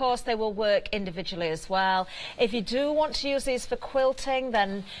 but of course they will work individually as well. If you do want to use these for quilting,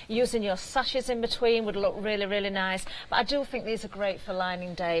 then using your sashes in between would look really, really nice. But I do think these are great for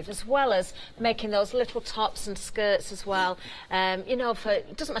lining, Dave, as well as making those little tops and skirts as well. You know,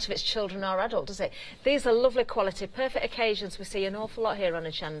 it doesn't matter if it's children or adult, does it? These are lovely quality, perfect occasions. We see an awful lot here on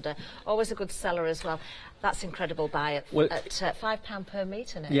Hochanda. Always a good seller as well. That's incredible buy at £5 per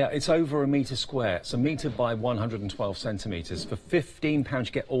metre now. Yeah, it's over a metre square. It's a metre by 112 centimetres. For £15,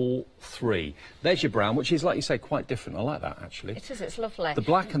 you get all three. There's your brown, which is, like you say, quite different. I like that, actually. It is, it's lovely. The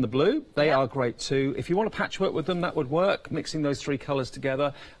black and the blue, they are great too. If you want to patchwork with them, that would work, mixing those three colours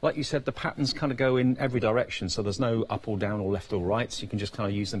together. Like you said, the patterns kind of go in every direction, so there's no up or down or left or right, so you can just kind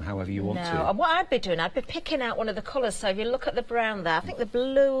of use them however you want to. And what I'd be doing, I'd be picking out one of the colours. So if you look at the brown there, I think the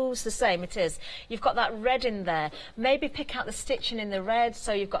blue's the same, it is. You've got that red in there. Maybe pick out the stitching in the red,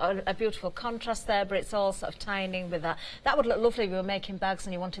 so you've got a beautiful contrast there, but it's all sort of tying in with that. That would look lovely if you were making bags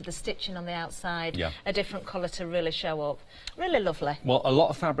and you wanted the stitching on the outside, a different colour to really show up. Really lovely. Well, a lot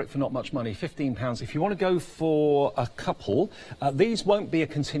of fabric for not much money, £15. If you want to go for a couple, these won't be a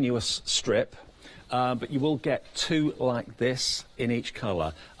continuous strip. But you will get two like this in each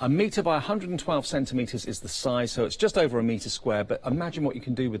colour. A metre by 112 centimetres is the size, so it's just over a metre square, but imagine what you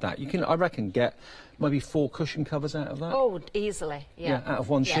can do with that. You can, I reckon, get maybe 4 cushion covers out of that. Oh, easily, yeah. Out of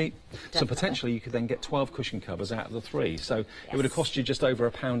one sheet. Definitely. So potentially you could then get 12 cushion covers out of the 3. So it would have cost you just over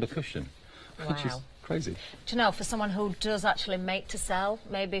 £1 a cushion, which is crazy. Do you know, for someone who does actually make to sell,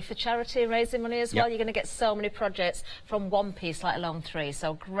 maybe for charity, raising money as well, you're going to get so many projects from one piece, let alone 3,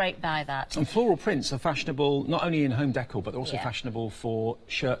 so great buy that. And floral prints are fashionable, not only in home decor, but they're also fashionable for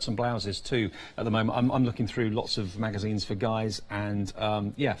shirts and blouses too at the moment. I'm looking through lots of magazines for guys, and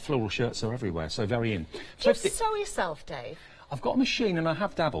floral shirts are everywhere, so very in. Do you sew yourself, Dave? I've got a machine and I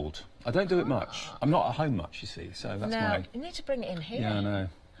have dabbled. I don't do it much. I'm not at home much, you see, so that's No, you need to bring it in here. Yeah, I know.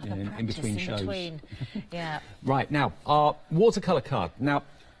 Yeah, in between shows. Yeah. Right, now, our watercolour card. Now,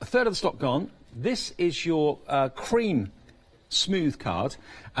 a third of the stock gone. This is your cream smooth card,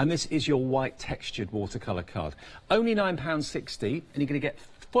 and this is your white textured watercolour card. Only £9.60, and you're going to get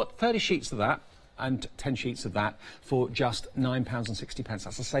 30 sheets of that and 10 sheets of that for just £9.60.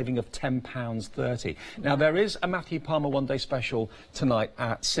 That's a saving of £10.30. Now, there is a Matthew Palmer one-day special tonight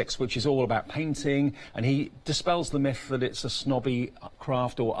at 6, which is all about painting, and he dispels the myth that it's a snobby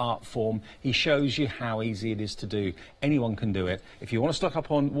craft or art form. He shows you how easy it is to do. Anyone can do it. If you want to stock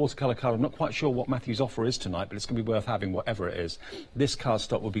up on watercolour card, I'm not quite sure what Matthew's offer is tonight, but it's going to be worth having, whatever it is. This card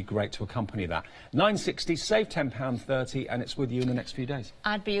stock would be great to accompany that. £9.60, save £10.30, and it's with you in the next few days.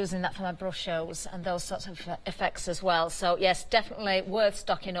 I'd be using that for my brush shows and those sorts of effects as well. So, yes, definitely worth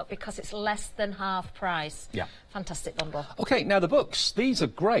stocking up because it's less than half price. Yeah. Fantastic bundle. OK, now the books. These are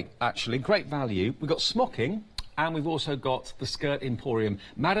great, actually. Great value. We've got Smocking, And we've also got the Skirt Emporium.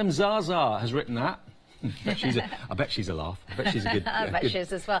 Madame Zaza has written that. I bet she's a laugh. I bet she's a good... I bet she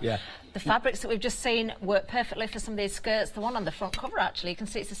is as well. Yeah. The fabrics that we've just seen work perfectly for some of these skirts. The one on the front cover, actually, you can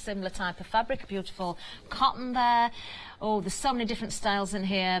see it's a similar type of fabric, a beautiful cotton there. Oh, there's so many different styles in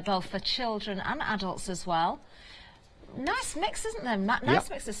here, both for children and adults as well. Nice mix, isn't there? Nice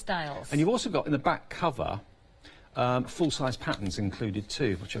mix of styles. And you've also got in the back cover full-size patterns included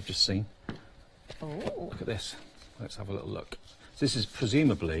too, which I've just seen. Ooh. Look at this. Let's have a little look. So this is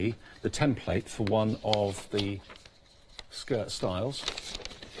presumably the template for one of the skirt styles.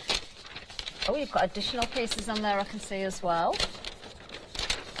 Oh, you've got additional pieces on there I can see as well.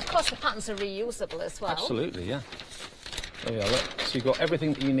 Of course, the patterns are reusable as well. Absolutely, yeah. There you are, look. So you've got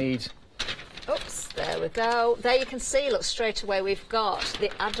everything that you need. Oops, there we go. There you can see, look, straight away we've got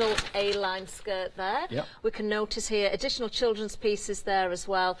the adult A-line skirt there. Yep. We can notice here additional children's pieces there as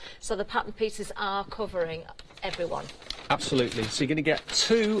well. So the pattern pieces are covering everyone. Absolutely. So you're going to get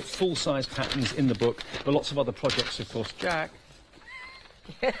 2 full-size patterns in the book, but lots of other projects, of course. Jack.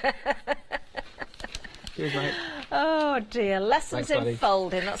 Cheers, mate. Oh dear, lessons Thanks, in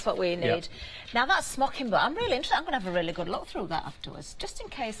folding, that's what we need. Yep. Now that smocking book, I'm really interested, I'm going to have a really good look through that afterwards, just in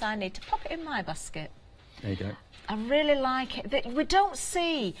case I need to pop it in my basket. There you go. I really like it. We don't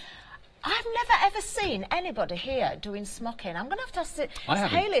see... I've never ever seen anybody here doing smocking. I'm going to have to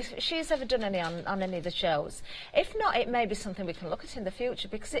ask Hayley if she's ever done any on any of the shows. If not, it may be something we can look at in the future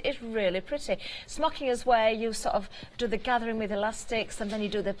because it is really pretty. Smocking is where you sort of do the gathering with elastics and then you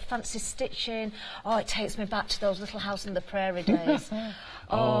do the fancy stitching. Oh, it takes me back to those little House on the Prairie days.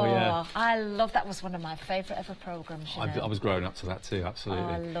 Oh, yeah. I love that. Was one of my favourite ever programmes. I was growing up to that too, absolutely. Oh,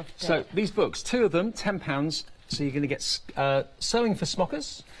 I loved it. So these books, 2 of them, £10. So you're going to get Sewing for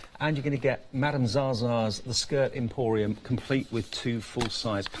Smockers, and you're going to get Madame Zaza's The Skirt Emporium, complete with 2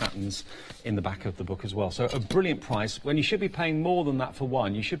 full-size patterns in the back of the book as well. So a brilliant price. When you should be paying more than that for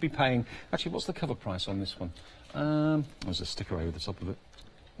one, you should be paying... Actually, what's the cover price on this one? There's a sticker over the top of it.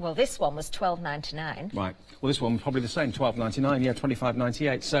 Well, this one was $12.99. Right. Well, this one probably the same, $12.99. Yeah,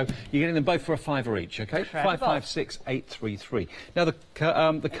 $25.98. So you're getting them both for a £5 each, OK? Incredible. 556833. Now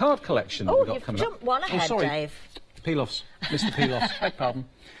the card collection that we've got coming up. Jumped one ahead, Dave. Peel-offs, Mr. Peel-offs. Beg pardon.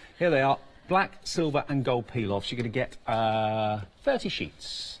 Here they are. Black, silver, and gold peel-offs. You're going to get 30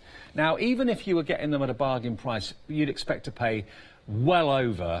 sheets. Now, even if you were getting them at a bargain price, you'd expect to pay well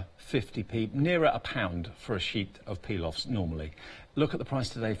over 50p, nearer £1 for a sheet of peel-offs normally. Look at the price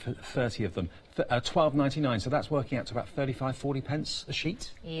today for 30 of them, £12.99, so that's working out to about 35-40 pence a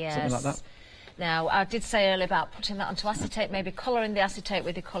sheet, yes. Something like that. Now, I did say earlier about putting that onto acetate, maybe colouring the acetate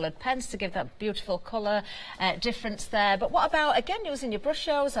with your coloured pens to give that beautiful colour difference there. But what about, again, using your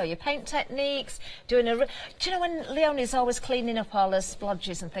brushes or your paint techniques, doing a... Do you know when Leonie's always cleaning up all her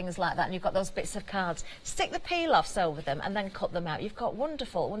splodges and things like that, and you've got those bits of cards, stick the peel-offs over them and then cut them out. You've got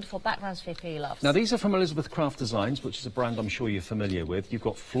wonderful, wonderful backgrounds for your peel-offs. Now, these are from Elizabeth Craft Designs, which is a brand I'm sure you're familiar with. You've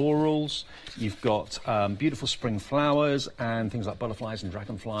got florals, you've got beautiful spring flowers and things like butterflies and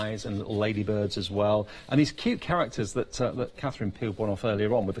dragonflies and little ladybirds as well, and these cute characters that that Catherine peeled one off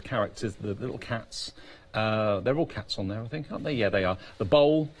earlier on with the characters, the little cats. They're all cats on there, I think, aren't they? Yeah, they are. The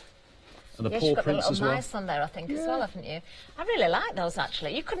bowl and the paw prints as well. You've got the little mice on there, I think, as well, haven't you? I really like those,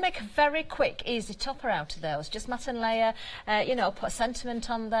 actually. You could make a very quick, easy topper out of those. Just mat and layer, you know, put a sentiment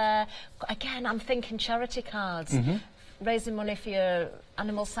on there. Again, I'm thinking charity cards. Raising money for your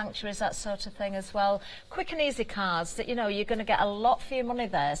animal sanctuaries, that sort of thing as well. Quick and easy cards that, you know, you're going to get a lot for your money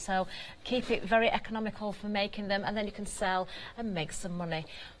there, so keep it very economical for making them, and then you can sell and make some money,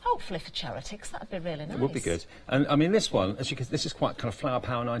 hopefully for charity, because that would be really nice. It would be good. And I mean, this one, as you can, this is quite kind of flower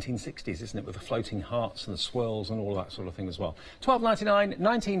power 1960s, isn't it, with the floating hearts and the swirls and all that sort of thing as well. £12.99,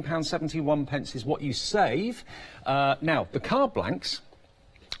 £19.71 is what you save. Now, the card blanks,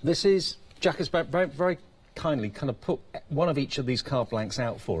 this is, Jack has very kindly kind of put one of each of these card blanks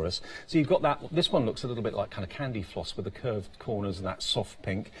out for us. So you've got that, this one looks a little bit like kind of candy floss with the curved corners and that soft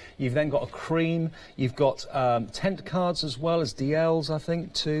pink. You've then got a cream, you've got tent cards as well as DLs, I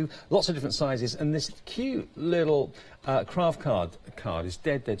think, too. Lots of different sizes, and this cute little craft card is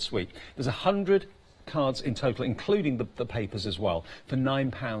dead sweet. There's 100 cards in total, including the papers as well, for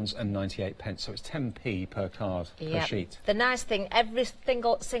 £9.98, so it's 10p per card per sheet. The nice thing, every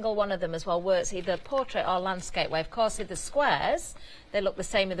single one of them as well works either portrait or landscape way. Of course, with the squares, They look the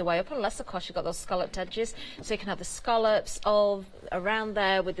same either way up, unless, of course, you've got those scalloped edges. So you can have the scallops all around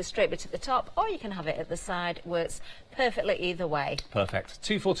there with the straight bit at the top, or you can have it at the side. Works perfectly either way. Perfect.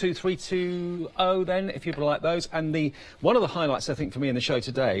 242320 then, if you'd like those. And one of the highlights, I think, for me in the show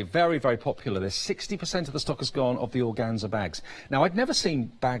today, very, very popular. There's 60% of the stock has gone of the organza bags. Now, I'd never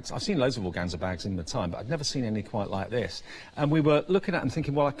seen bags, I've seen loads of organza bags in the time, but I'd never seen any quite like this. And we were looking at them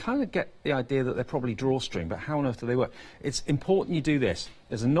thinking, well, I kind of get the idea that they're probably drawstring, but how on earth do they work? It's important you do this.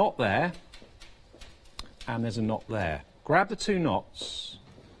 There's a knot there, and there's a knot there. Grab the two knots,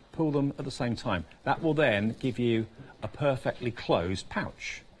 pull them at the same time. That will then give you a perfectly closed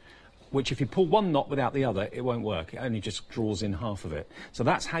pouch, which if you pull one knot without the other, it won't work. It only just draws in half of it. So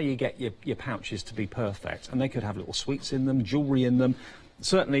that's how you get your pouches to be perfect. And they could have little sweets in them, jewellery in them.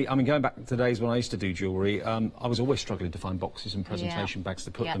 Certainly, I mean, going back to the days when I used to do jewellery, I was always struggling to find boxes and presentation bags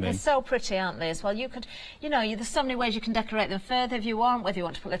to put them in. They're so pretty, aren't they, as well? You could, you know, there's so many ways you can decorate them further if you want, whether you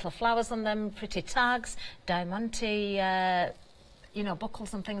want to put little flowers on them, pretty tags, diamante, you know,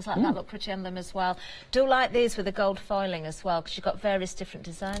 buckles and things like that look pretty on them as well. Do like these with the gold foiling as well, because you've got various different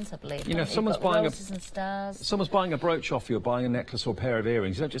designs, I believe. You know, if someone's buying roses and stars. Someone's buying a brooch off you or buying a necklace or a pair of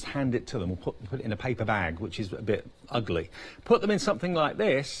earrings, you don't just hand it to them or put it in a paper bag, which is a bit ugly. Put them in something like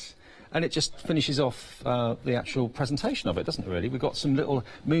this, and it just finishes off the actual presentation of it, doesn't it, really? We've got some little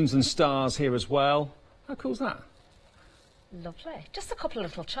moons and stars here as well. How cool is that? Lovely. Just a couple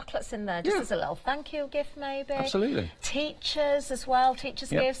of little chocolates in there, just as a little thank you gift, maybe. Absolutely. Teachers as well,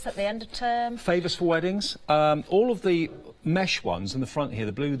 teachers' gifts at the end of term. Favours for weddings. All of the mesh ones in the front here,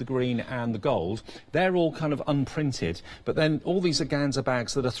 the blue, the green and the gold, they're all kind of unprinted. But then all these organza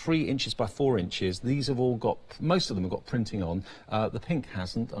bags that are 3 inches by 4 inches, these have all got, most of them have got printing on. The pink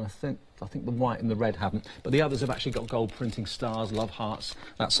hasn't, and I think the white and the red haven't, but the others have actually got gold printing, stars, love hearts,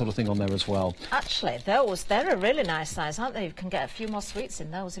 that sort of thing on there as well. Actually, they're a really nice size, aren't they? You can get a few more sweets in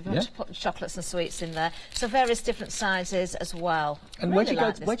those if you want to put chocolates and sweets in there. So various different sizes as well. And where'd you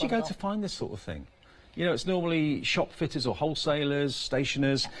go to find this sort of thing? You know, it's normally shop fitters or wholesalers,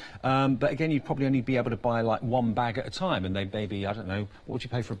 stationers, but again, you'd probably only be able to buy like one bag at a time, and they maybe, I don't know, what would you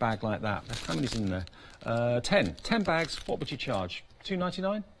pay for a bag like that? How many's in there? 10 bags, what would you charge?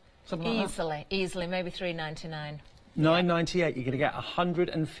 £2.99? Something like that? Easily, maybe £3.99. £9.98, you're going to get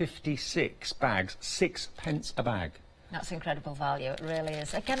 156 bags, 6 pence a bag. That's incredible value, it really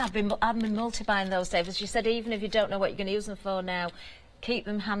is. Again, I've been multi-buying those, Dave. As you said, even if you don't know what you're going to use them for now, keep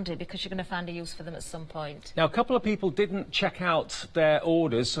them handy because you're going to find a use for them at some point. Now, a couple of people didn't check out their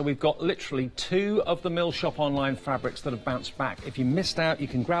orders, so we've got literally 2 of the Mill Shop online fabrics that have bounced back. If you missed out, you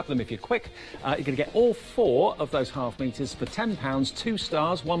can grab them if you're quick. You're going to get all 4 of those half metres for £10, 2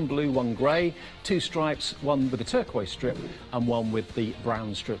 stars, 1 blue, 1 grey, 2 stripes, 1 with a turquoise strip and 1 with the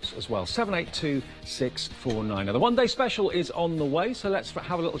brown strips as well. 782649. Now, the one-day special is on the way, so let's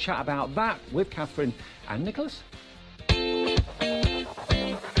have a little chat about that with Catherine and Nicholas.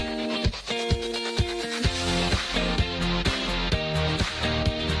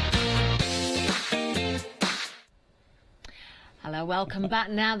 Hello, welcome back.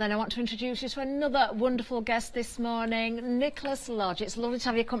 Now then, I want to introduce you to another wonderful guest this morning, Nicholas Lodge. It's lovely to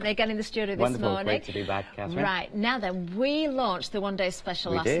have your company again in the studio this morning. Wonderful, great to be back, Catherine. Right, now then, we launched the one-day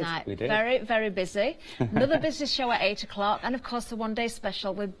special last night. We did. Very, very busy. Another busy show at 8 o'clock, and of course the one-day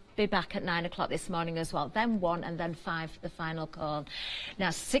special will be back at 9 o'clock this morning as well. Then 1 and then 5 for the final call. Now,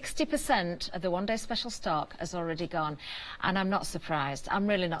 60% of the one-day special stock has already gone, and I'm not surprised. I'm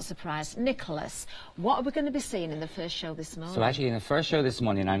really not surprised. Nicholas, what are we going to be seeing in the first show this morning? So actually, in the first show this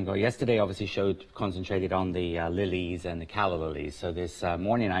morning, yesterday obviously concentrated on the lilies and the calla lilies. So this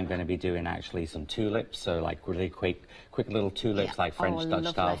morning I'm going to be doing actually some tulips. So like really quick little tulips, like French Dutch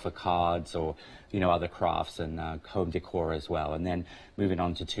style for cards, or you know, other crafts and home decor as well. And then moving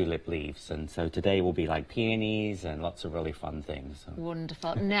on to tulip leaves. And so today will be like peonies and lots of really fun things. So.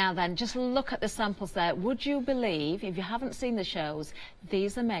 Wonderful. Now then, just look at the samples there. Would you believe, if you haven't seen the shows,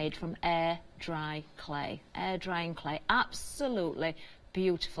 these are made from air dry clay. Air drying clay. Absolutely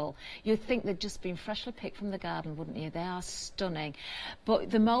beautiful. You'd think they'd just been freshly picked from the garden, wouldn't you? They are stunning.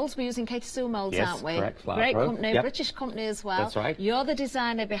 But the moulds, we're using Katie Sue moulds, aren't we? Correct. Great Pro. company, Yep. British company as well. That's right. You're the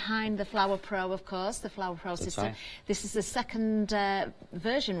designer behind the Flower Pro, of course, the Flower Pro That's system. right. This is the second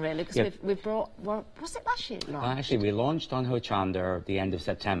version, really, because we've brought, was it last year? Actually, we launched on Hochanda at the end of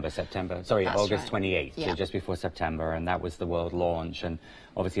August 28th, so just before September, and that was the world launch. And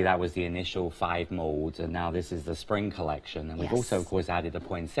obviously that was the initial 5 moulds, and now this is the spring collection. And we've also, of course, added the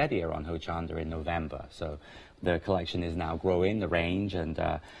poinsettia on Hochanda in November. So the collection is now growing, the range, and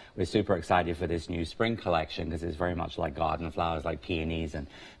we're super excited for this new spring collection because it's very much like garden flowers like peonies and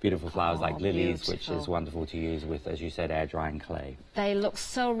beautiful flowers like lilies, which is wonderful to use with, as you said, air drying clay. They look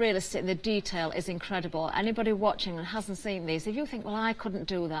so realistic. The detail is incredible. Anybody watching and hasn't seen these, if you think, well, I couldn't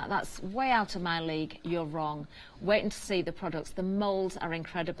do that, that's way out of my league, you're wrong. Waiting to see the products. The moulds are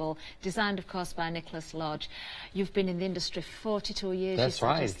incredible. Designed, of course, by Nicholas Lodge. You've been in the industry 42 years. That's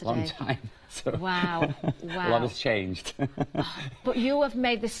right, long time. So wow, wow. A lot has changed. But you have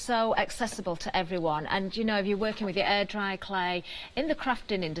made this so accessible to everyone. And, you know, if you're working with your air dry clay, in the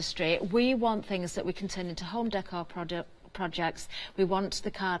crafting industry, we want things that we can turn into home decor projects. We want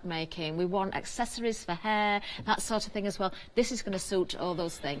the card making, we want accessories for hair, that sort of thing as well. This is going to suit all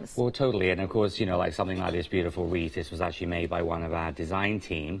those things. Well, totally. And of course, you know, like something like this beautiful wreath, this was actually made by one of our design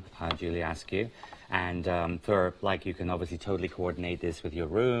team, Julie Askew. And for, like, you can obviously totally coordinate this with your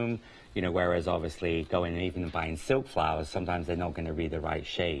room, you know, whereas obviously going and even buying silk flowers, sometimes they're not going to be the right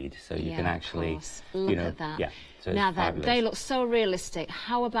shade. So you can actually, look you know, at that. yeah. So now that they look so realistic,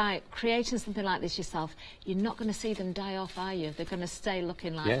 how about creating something like this yourself? You're not going to see them die off, are you? They're going to stay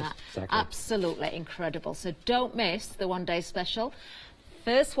looking like that. Exactly. Absolutely incredible. So don't miss the one-day special.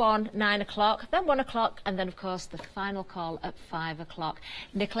 First one, 9 o'clock, then 1 o'clock, and then, of course, the final call at 5 o'clock.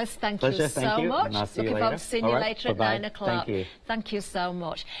 Nicholas, thank you so much. And I'll see Looking you forward to seeing you later at 9 o'clock. Thank you. Thank you so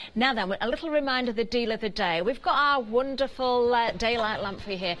much. Now then, a little reminder of the deal of the day. We've got our wonderful daylight lamp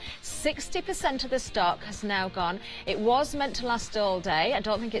for you here. 60% of the stock has now gone. It was meant to last all day. I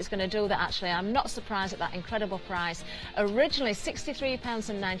don't think it's going to do that, actually. I'm not surprised at that incredible price. Originally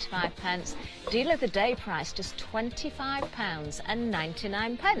 £63.95. Deal of the day price, just £25.99.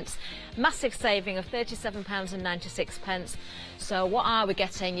 Massive saving of £37.96. So what are we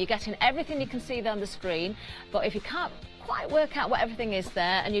getting? You're getting everything you can see there on the screen, but if you can't quite work out what everything is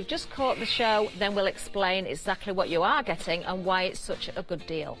there and you've just caught the show, then we'll explain exactly what you are getting and why it's such a good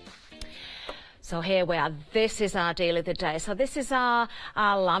deal. So here we are. This is our deal of the day. So this is our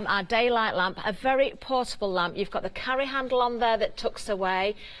lamp, our daylight lamp, a very portable lamp. You've got the carry handle on there that tucks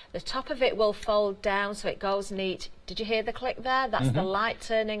away. The top of it will fold down so it goes neat. Did you hear the click there? That's the light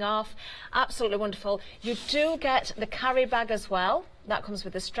turning off. Absolutely wonderful. You do get the carry bag as well. That comes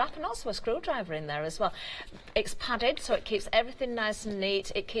with a strap and also a screwdriver in there as well. It's padded, so it keeps everything nice and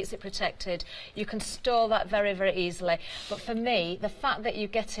neat. It keeps it protected. You can store that very, very easily. But for me, the fact that you're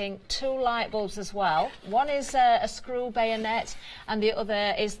getting 2 light bulbs as well. One is a screw bayonet and the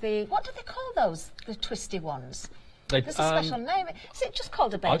other is the, what do they call those? The twisty ones. There's a special name. Is it just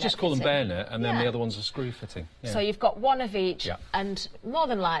called a bayonet? I just call them bayonet, and then the other one's a screw fitting. Yeah. So you've got one of each, and more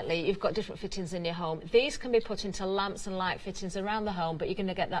than likely you've got different fittings in your home. These can be put into lamps and light fittings around the home, but you're going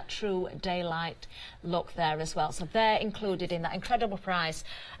to get that true daylight look there as well. So they're included in that incredible price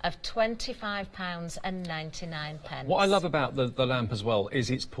of £25.99. What I love about the lamp as well is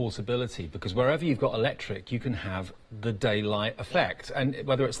its portability, because wherever you've got electric, you can have the daylight effect. And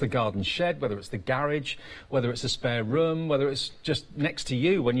whether it's the garden shed, whether it's the garage, whether it's a spare room, whether it's just next to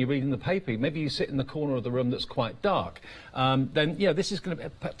you when you're reading the paper, maybe you sit in the corner of the room that's quite dark, then, you know, this is going to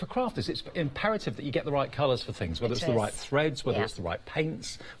be, for crafters, it's imperative that you get the right colours for things, whether it's the right threads, whether it's the right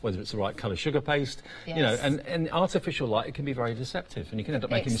paints, whether it's the right colour sugar paste, you know, and artificial light, it can be very deceptive and you can end up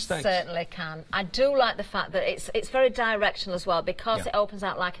making mistakes. It certainly can. I do like the fact that it's very directional as well, because it opens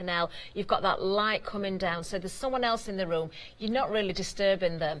out like an L. You've got that light coming down, so there's someone else in the room, you're not really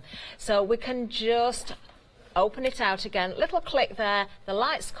disturbing them. So we can just open it out again, little click there, the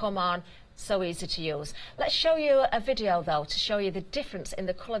lights come on, so easy to use. Let's show you a video though to show you the difference in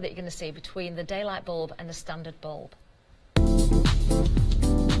the colour that you're going to see between the daylight bulb and the standard bulb.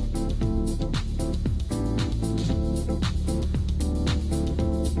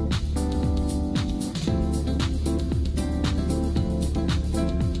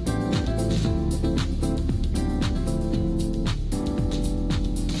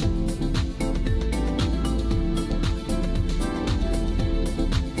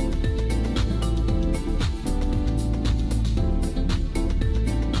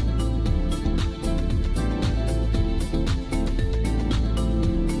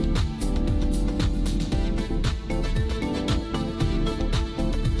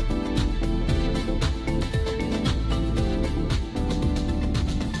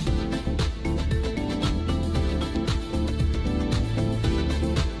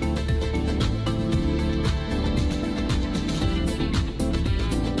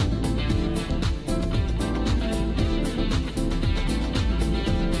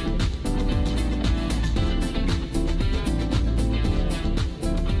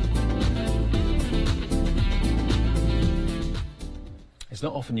 It's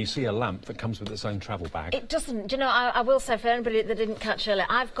not often you see a lamp that comes with its own travel bag. It doesn't. Do you know, I will say for anybody that didn't catch earlier,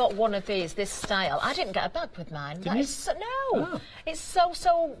 I've got one of these, this style. I didn't get a bag with mine. Didn't you? It's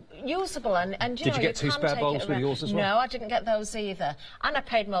so usable, and you Did know, you get two can spare take bowls it with around. yours as well? No, I didn't get those either. And I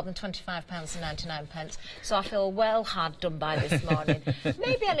paid more than £25.99, so I feel well hard done by this morning.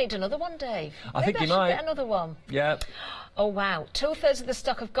 Maybe I need another one, Dave. I think you should might get another one. Yeah. Oh wow, 2/3 of the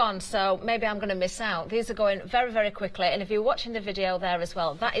stock have gone, so maybe I'm going to miss out. These are going very, very quickly, and if you're watching the video there as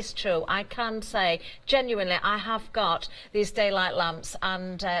well, that is true. I can say, genuinely, I have got these daylight lamps,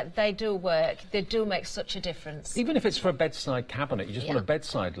 and they do work. They do make such a difference. Even if it's for a bedside cabinet, you just want a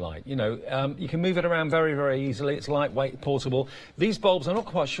bedside light, you know, you can move it around very, very easily. It's lightweight, portable. These bulbs, I'm not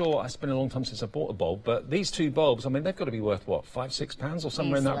quite sure, it's been a long time since I bought a bulb, but these two bulbs, I mean, they've got to be worth, what, £5, £6 or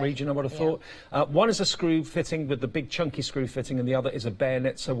somewhere in that region, I would have thought. One is a screw fitting with the big chunky screw fitting, and the other is a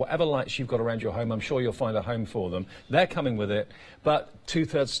bayonet, so whatever lights you've got around your home, I'm sure you'll find a home for them. They're coming with it, but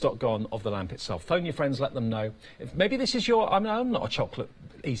 2/3 stock gone of the lamp itself. Phone your friends, let them know. If maybe this is your... I mean, I'm not a chocolate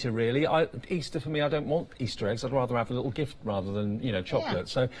eater, really. Easter, for me, I don't want Easter eggs. I'd rather have a little gift rather than, you know, chocolate.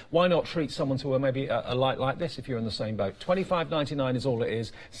 So why not treat someone to maybe a light like this if you're in the same boat? £25.99 is all it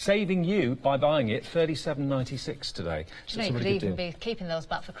is, saving you, by buying it, £37.96 today. So you know, you could even be keeping those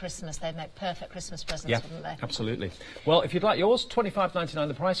back for Christmas. They'd make perfect Christmas presents, wouldn't they? Absolutely. Well, if you'd like yours, £25.99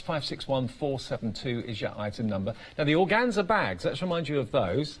 the price, 561472 is your item number. Now, the organza bags, let's remind you of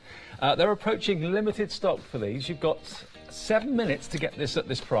those. They're approaching limited stock for these. You've got 7 minutes to get this at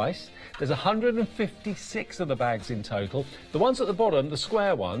this price. There's 156 of the bags in total. The ones at the bottom, the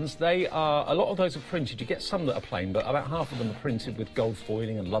square ones, they are, a lot of those are printed. You get some that are plain, but about half of them are printed with gold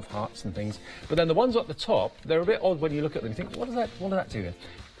foiling and love hearts and things. But then the ones at the top, they're a bit odd when you look at them. You think, what does that do here?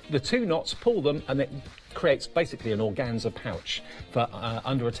 The two knots, pull them, and it creates basically an organza pouch for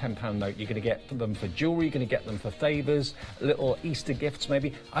under a £10 note. You're going to get them for jewellery, you're going to get them for favours, little Easter gifts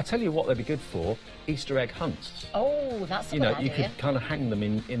maybe. I tell you what they'd be good for, Easter egg hunts. Oh, that's a good idea. You could kind of hang them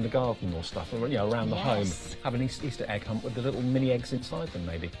in the garden or stuff, or, you know, around the home. Have an Easter egg hunt with the little mini eggs inside them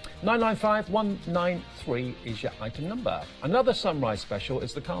maybe. 995193 is your item number. Another sunrise special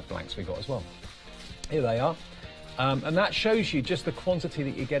is the card blanks we got as well. Here they are. And that shows you just the quantity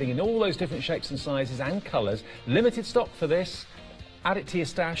that you're getting in all those different shapes and sizes and colours. Limited stock for this. Add it to your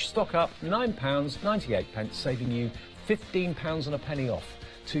stash. Stock up, £9.98, saving you £15 and a penny off.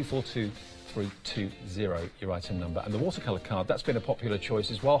 242320, your item number. And the watercolour card, that's been a popular choice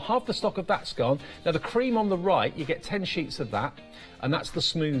as well. Half the stock of that's gone. Now, the cream on the right, you get 10 sheets of that, and that's the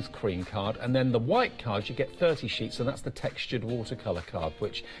smooth cream card. And then the white card, you get 30 sheets, and that's the textured watercolour card,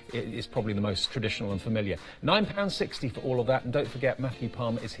 which is probably the most traditional and familiar. £9.60 for all of that. And don't forget, Matthew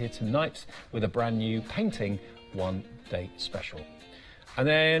Palmer is here tonight with a brand new painting one-day special. And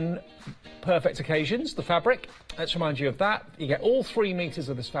then perfect occasions, the fabric. Let's remind you of that. You get all 3 metres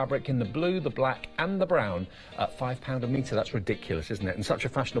of this fabric in the blue, the black and the brown at £5 a metre. That's ridiculous, isn't it? And such a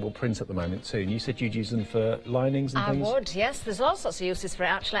fashionable print at the moment too. And you said you'd use them for linings and things? I would, yes. There's all sorts of uses for it,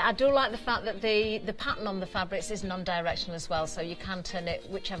 actually. I do like the fact that the pattern on the fabrics is non-directional as well, so you can turn it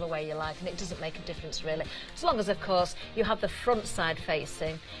whichever way you like, and it doesn't make a difference, really. As long as, of course, you have the front side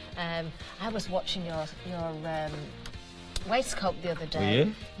facing. I was watching your waistcoat the other day. Were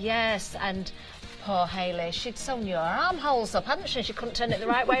you? Yes, and poor Hayley, she'd sewn your armholes up, hadn't she? She couldn't turn it the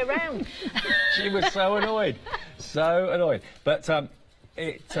right way around. She was so annoyed. So annoyed. But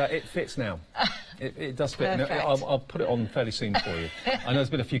it fits now. It does fit. Now, I'll put it on fairly soon for you. I know there's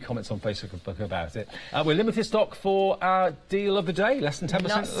been a few comments on Facebook about it. We're limited stock for our deal of the day. Less than 10%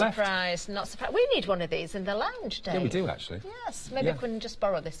 left. Not surprised, not surprised. We need one of these in the lounge, Dave. Yeah, we do actually. Yes, maybe we can just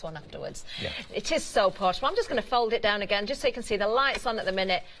borrow this one afterwards. Yeah. It is so portable. I'm just going to fold it down again, just so you can see the light's on at the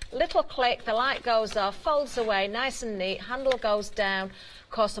minute. Little click, the light goes off, folds away, nice and neat. Handle goes down.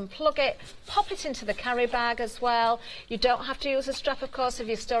 Of course, unplug it, pop it into the carry bag as well. You don't have to use a strap, of course, if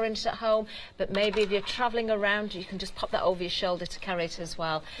you're storing it at home, but maybe if you're travelling around, you can just pop that over your shoulder to carry it as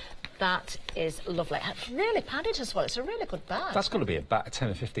well. That is lovely. It's really padded as well. It's a really good bag. That's got to be about a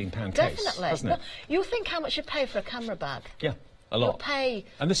 £10 or £15 case, definitely, hasn't it? Well, you think how much you pay for a camera bag? Yeah. A lot. You'll pay...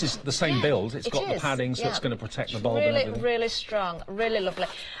 And this is the same build. It's got the padding, so it's going to protect the bulb and everything. Really, really strong. Really lovely.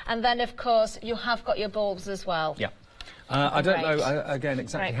 And then, of course, you have got your bulbs as well. Yeah. I don't know, again,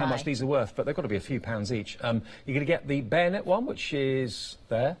 exactly how much these are worth, but they've got to be a few pounds each. You're going to get the bayonet one, which is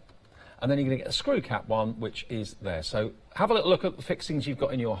there, and then you're going to get the screw cap one, which is there. So have a little look at the fixings you've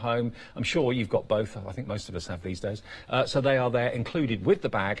got in your home. I'm sure you've got both. I think most of us have these days. So they are there included with the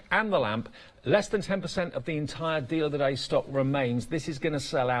bag and the lamp. Less than 10% of the entire Deal of the Day stock remains. This is going to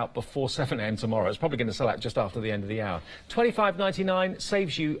sell out before 7 a.m. tomorrow. It's probably going to sell out just after the end of the hour. £25.99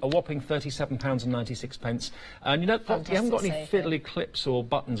 saves you a whopping £37.96. And you know, you haven't got any fiddly clips or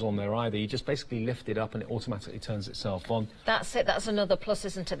buttons on there either. You just basically lift it up and it automatically turns itself on. That's it. That's another plus,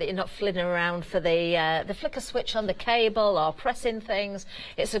 isn't it? That you're not flitting around for the flicker switch on the cable or pressing things.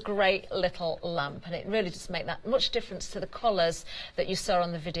 It's a great little lamp, and it really does make that much difference to the colours that you saw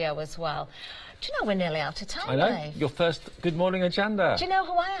on the video as well. Do you know we're nearly out of time, I know. Dave? Your first Good Morning Hochanda. Do you know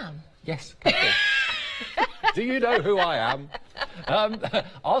who I am? Yes, Catherine. Do you know who I am?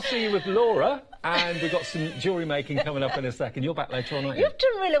 I'll see you with Laura, and we've got some jewellery making coming up in a second. You're back later on, aren't you? You've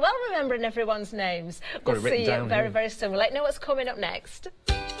done really well remembering everyone's names. Got it written down See you very, here. very soon. We'll let you know what's coming up next.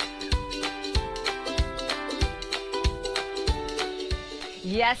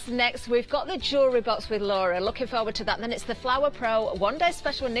 Yes, next we've got the jewellery box with Laura. Looking forward to that. And then it's the Flower Pro one-day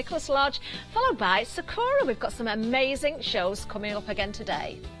special with Nicholas Lodge, followed by Sakura. We've got some amazing shows coming up again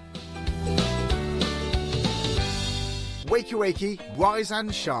today. Wakey wakey, rise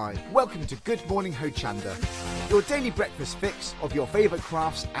and shine. Welcome to Good Morning Hochanda, your daily breakfast fix of your favourite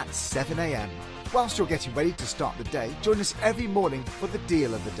crafts at 7 a.m. Whilst you're getting ready to start the day, join us every morning for the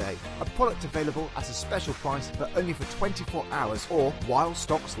Deal of the Day, a product available at a special price but only for 24 hours or while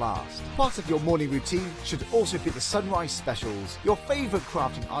stocks last. Part of your morning routine should also be the Sunrise Specials, your favourite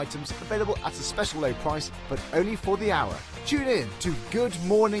crafting items available at a special low price but only for the hour. Tune in to Good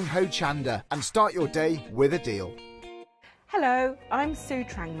Morning Hochanda and start your day with a deal. Hello, I'm Sue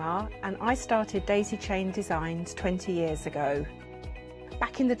Trangmar and I started Daisy Chain Designs 20 years ago.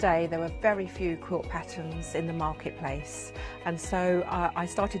 Back in the day there were very few quilt patterns in the marketplace, and so I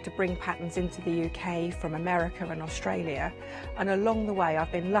started to bring patterns into the UK from America and Australia, and along the way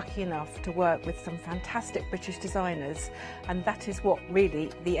I've been lucky enough to work with some fantastic British designers, and that is what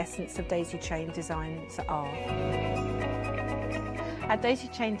really the essence of Daisy Chain Designs are. At Daisy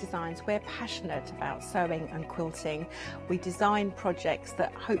Chain Designs, we're passionate about sewing and quilting. We design projects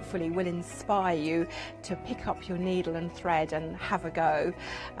that hopefully will inspire you to pick up your needle and thread and have a go.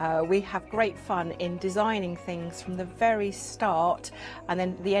 We have great fun in designing things from the very start, and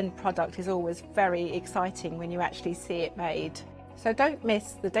then the end product is always very exciting when you actually see it made. So don't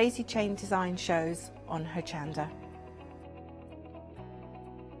miss the Daisy Chain Design shows on Hochanda.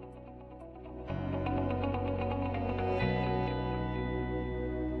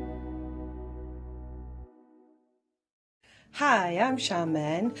 Hi, I'm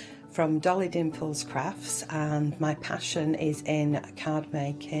Charmaine from Dolly Dimples Crafts, and my passion is in card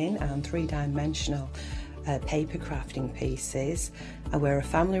making and three-dimensional paper crafting pieces. We're a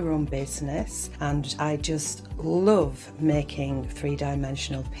family-run business and I just love making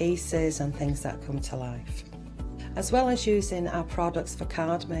three-dimensional pieces and things that come to life. As well as using our products for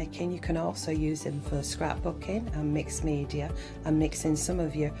card making, you can also use them for scrapbooking and mixed media and mixing some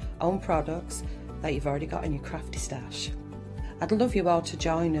of your own products that you've already got in your crafty stash. I'd love you all to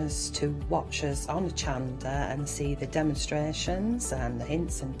join us to watch us on Hochanda and see the demonstrations and the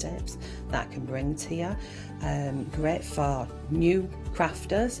hints and tips that I can bring to you. Great for new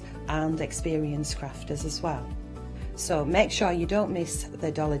crafters and experienced crafters as well. So make sure you don't miss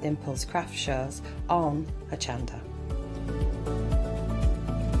the Dolly Dimples craft shows on Hochanda.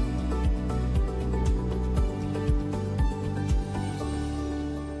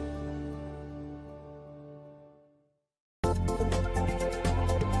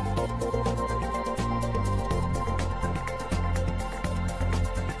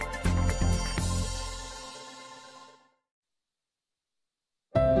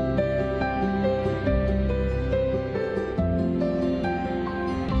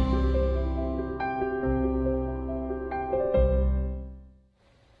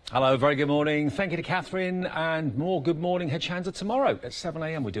 Hello, very good morning. Thank you to Catherine, and more Good Morning Hochanda tomorrow at 7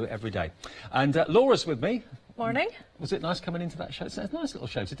 a.m. We do it every day. And Laura's with me. Morning. Was it nice coming into that show? It's a nice little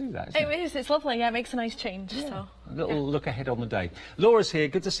show to do that, isn't it? It is, it's lovely, yeah, it makes a nice change. Yeah. So. A little look ahead on the day. Laura's here,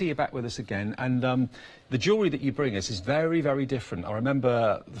 good to see you back with us again. And the jewellery that you bring us is very, very different. I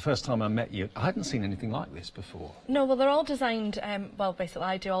remember the first time I met you, I hadn't seen anything like this before. No, well, they're all designed, well, basically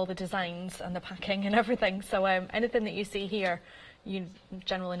I do all the designs and the packing and everything, so anything that you see here, you're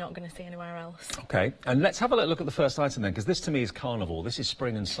generally not going to see anywhere else. OK, and let's have a look at the first item then, because this to me is carnival. This is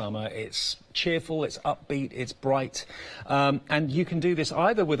spring and summer. It's cheerful, it's upbeat, it's bright. And you can do this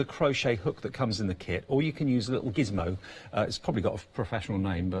either with a crochet hook that comes in the kit, or you can use a little gizmo. It's probably got a professional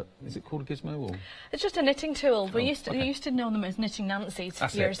name, but is it called a gizmo? Or? It's just a knitting tool. We used to know them as knitting Nancy's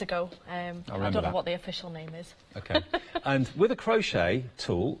years ago. I don't know what the official name is. OK, and with a crochet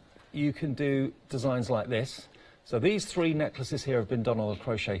tool, you can do designs like this. So these 3 necklaces here have been done on a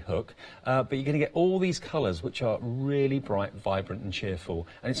crochet hook, but you're going to get all these colours which are really bright, vibrant and cheerful.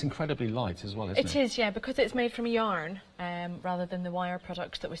 And it's incredibly light as well, isn't it? It is, yeah, because it's made from yarn rather than the wire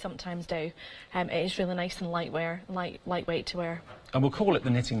products that we sometimes do. It is really nice and lightweight to wear. And we'll call it the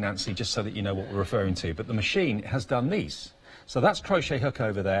Knitting Nancy just so that you know what we're referring to. But the machine has done these. So that's crochet hook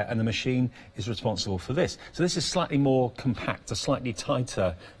over there, and the machine is responsible for this. So this is slightly more compact, a slightly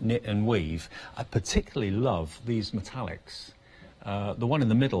tighter knit and weave. I particularly love these metallics. The one in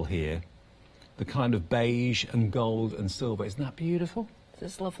the middle here, the kind of beige and gold and silver. Isn't that beautiful?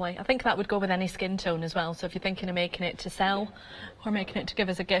 It's lovely. I think that would go with any skin tone as well. So if you're thinking of making it to sell or making it to give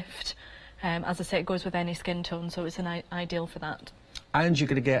as a gift, as I say, it goes with any skin tone, so it's an ideal for that. And you're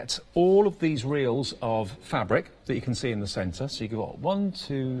going to get all of these reels of fabric that you can see in the centre. So you've got 1,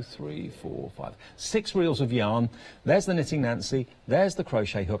 2, 3, 4, 5, 6 reels of yarn. There's the Knitting Nancy, there's the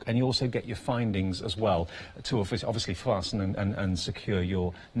crochet hook, and you also get your findings as well to obviously fasten and secure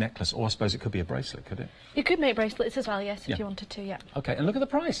your necklace. Or I suppose it could be a bracelet, could it? You could make bracelets as well, yes, if you wanted to, yeah. OK, and look at the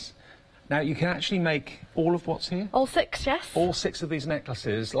price. Now, you can actually make all of what's here? All 6, yes. All 6 of these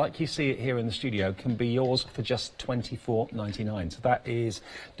necklaces, like you see it here in the studio, can be yours for just £24.99. So that is,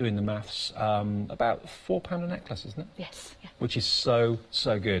 doing the maths, about £4 a necklace, isn't it? Yes. Yeah. Which is so,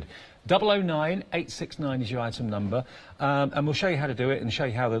 so good. 009869 is your item number, and we'll show you how to do it and show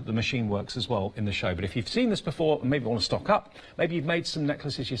you how the machine works as well in the show. But if you've seen this before and maybe want to stock up, maybe you've made some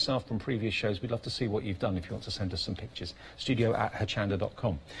necklaces yourself from previous shows, we'd love to see what you've done if you want to send us some pictures.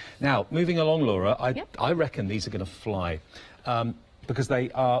 studio@hochanda.com. Now, moving along, Laura, I reckon these are going to fly. Because they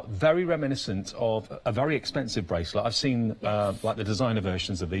are very reminiscent of a very expensive bracelet. I've seen like the designer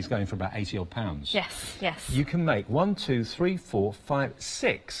versions of these going for about £80 odd. Yes, yes. You can make 1, 2, 3, 4, 5,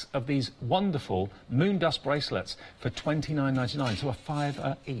 6 of these wonderful moon dust bracelets for £29.99, so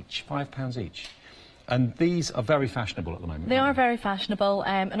 £5 each. And these are very fashionable at the moment. They are very fashionable,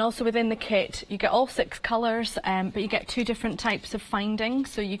 and also within the kit you get all 6 colours, but you get 2 different types of finding.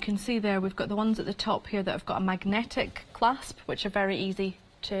 So you can see there we've got the ones at the top here that have got a magnetic clasp, which are very easy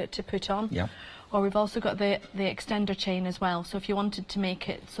to put on. Yeah. Or we've also got the extender chain as well. So if you wanted to make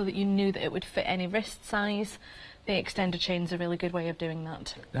it so that you knew that it would fit any wrist size, the extender chain's a really good way of doing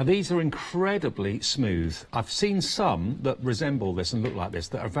that. Now these are incredibly smooth. I've seen some that resemble this and look like this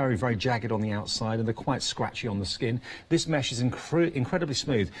that are very, very jagged on the outside and they're quite scratchy on the skin. This mesh is incredibly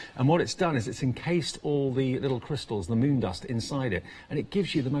smooth, and what it's done is it's encased all the little crystals, the moon dust, inside it, and it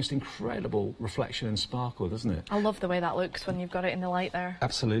gives you the most incredible reflection and sparkle, doesn't it? I love the way that looks when you've got it in the light there.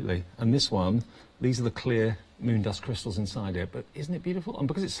 Absolutely. And this one, these are the clear moon dust crystals inside it, but isn't it beautiful? And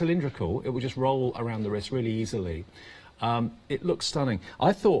because it's cylindrical, it will just roll around the wrist really easily. It looks stunning.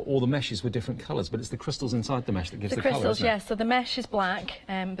 I thought all the meshes were different colours, but it's the crystals inside the mesh that gives the colour, crystals, isn't it? yes. So the mesh is black,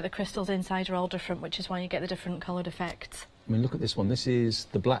 but the crystals inside are all different, which is why you get the different coloured effects. I mean, look at this one. This is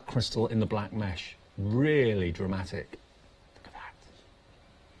the black crystal in the black mesh. Really dramatic. Look at that.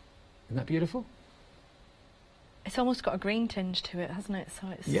 Isn't that beautiful? It's almost got a green tinge to it, hasn't it? So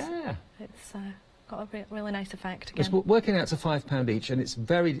it's it's got a really nice effect again. It's working out to £5 each, and it's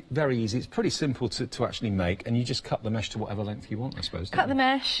very, very easy. It's pretty simple to actually make, and you just cut the mesh to whatever length you want, I suppose. Cut the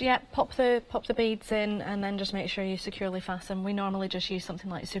mesh, yeah. Pop the beads in, and then just make sure you securely fasten. We normally just use something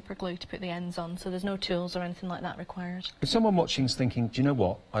like super glue to put the ends on, so there's no tools or anything like that required. If someone watching is thinking, do you know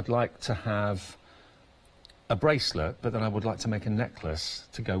what? I'd like to have a bracelet, but then I would like to make a necklace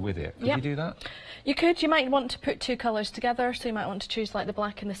to go with it. Could you do that? You could. You might want to put 2 colours together, so you might want to choose like the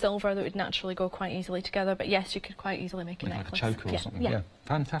black and the silver that would naturally go quite easily together, but yes, you could quite easily make a necklace. Like a choker or something. Yeah.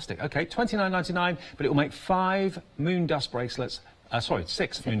 Fantastic. Okay, £29.99, but it will make 5 moon dust bracelets. Sorry,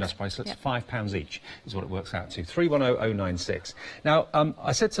 6 moon dust bracelets, £5 each is what it works out to. 310096. Now,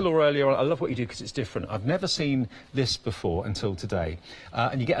 I said to Laura earlier, I love what you do because it's different. I've never seen this before until today.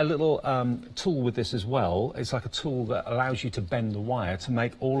 And you get a little tool with this as well. It's like a tool that allows you to bend the wire to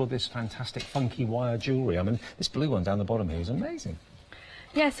make all of this fantastic funky wire jewellery. I mean, this blue one down the bottom here is amazing.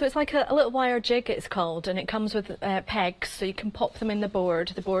 Yeah, so it's like a little wire jig, it's called, and it comes with pegs, so you can pop them in the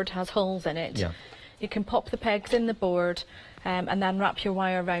board. The board has holes in it. Yeah. You can pop the pegs in the board, and then wrap your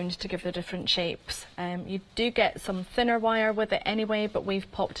wire around to give the different shapes. You do get some thinner wire with it anyway, but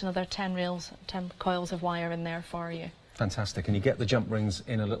we've popped another 10 coils of wire in there for you. Fantastic, and you get the jump rings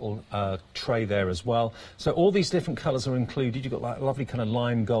in a little tray there as well. So all these different colours are included. You've got like lovely kind of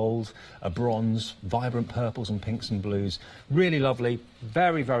lime gold, a bronze, vibrant purples and pinks and blues. Really lovely,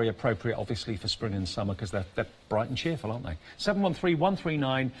 very, very appropriate, obviously, for spring and summer because they're bright and cheerful, aren't they?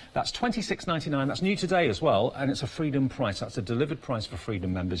 713139, that's £26.99. That's new today as well, and it's a Freedom price. That's a delivered price for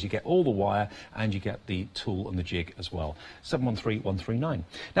Freedom members. You get all the wire and you get the tool and the jig as well. 713139.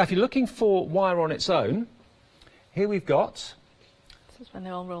 Now, if you're looking for wire on its own, here we've got... This is when they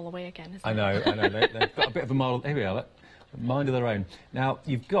all roll away again, isn't it? I know, they've got a bit of a mind. Here we are, look. Mind of their own. Now,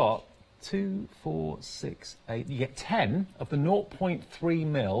 you've got 2, 4, 6, 8... You get 10 of the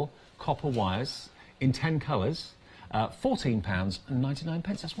 0.3mm copper wires in 10 colours. £14.99.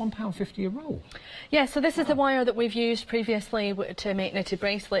 That's £1.50 a roll. Yeah, so this is the wire that we've used previously to make knitted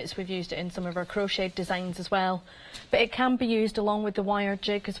bracelets. We've used it in some of our crocheted designs as well. But it can be used along with the wire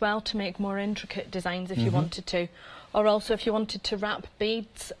jig as well to make more intricate designs if you wanted to. Or also if you wanted to wrap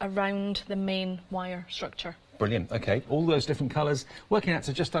beads around the main wire structure. Brilliant. OK, all those different colours, working out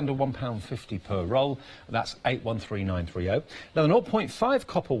to just under £1.50 per roll. That's 813930. Now, the 0.5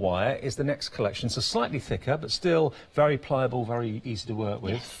 copper wire is the next collection. So slightly thicker, but still very pliable, very easy to work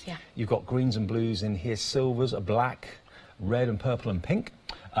with. Yes, yeah. You've got greens and blues in here, silvers, a black, red and purple and pink.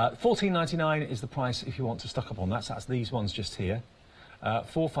 £14.99 is the price if you want to stock up on that. So that's these ones just here.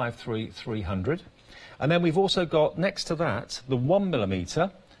 453,300. And then we've also got, next to that, the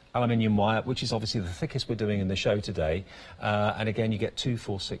 1mm aluminium wire, which is obviously the thickest we're doing in the show today. And again, you get 2,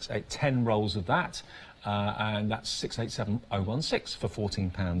 4, 6, 8, 10 rolls of that. And that's 687016 for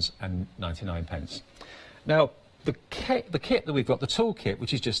 £14.99. Now, the kit that we've got, the tool kit,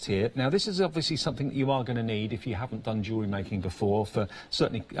 which is just here. Now, this is obviously something that you are going to need if you haven't done jewellery making before, for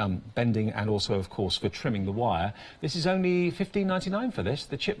certainly bending and also, of course, for trimming the wire. This is only £15.99 for this.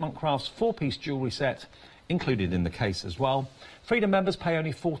 The Chipmunk Crafts 4-piece jewellery set, included in the case as well. Freedom members pay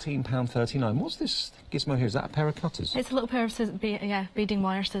only £14.39. What's this gizmo here? Is that a pair of cutters? It's a little pair of beading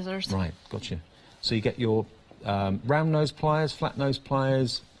wire scissors. Right, gotcha. So you get your round nose pliers, flat nose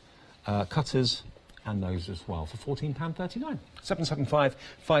pliers, cutters, and those as well for £14.39.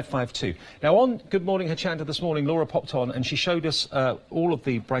 775-552. Now, on Good Morning Hochanda this morning, Laura popped on and she showed us all of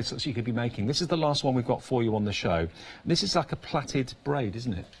the bracelets you could be making. This is the last one we've got for you on the show. This is like a plaited braid,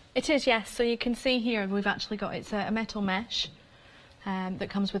 isn't it? It is, yes. So you can see here we've actually got, it's a metal mesh that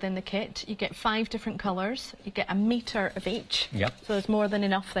comes within the kit. You get 5 different colours. You get a metre of each. Yep. So there's more than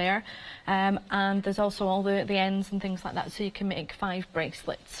enough there. And there's also all the ends and things like that. So you can make 5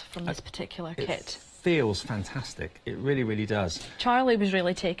 bracelets from this particular kit. Feels fantastic. It really, really does. Charlie was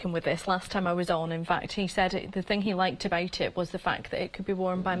really taken with this last time I was on. In fact, he said the thing he liked about it was the fact that it could be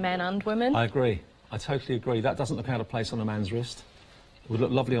worn by men and women. I agree. I totally agree. That doesn't look out of place on a man's wrist. It would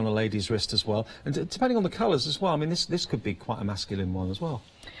look lovely on a lady's wrist as well. And depending on the colours as well, I mean, this could be quite a masculine one as well.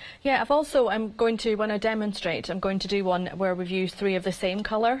 Yeah, I'm going to, when I demonstrate, I'm going to do one where we've used 3 of the same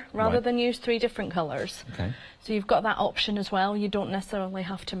colour rather than use 3 different colours. Okay. So you've got that option as well. You don't necessarily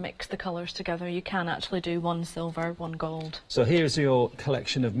have to mix the colours together. You can actually do 1 silver, 1 gold. So here's your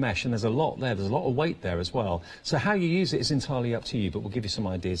collection of mesh, and there's a lot there. There's a lot of weight there as well. So how you use it is entirely up to you, but we'll give you some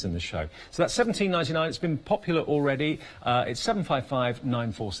ideas in the show. So that's £17.99. It's been popular already. It's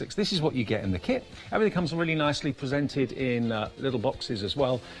 755-946. This is what you get in the kit. Everything comes really nicely presented in little boxes as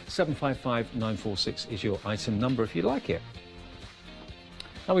well. 755-946 is your item number if you like it.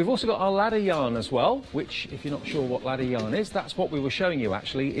 Now, we've also got our ladder yarn as well, which, if you're not sure what ladder yarn is, that's what we were showing you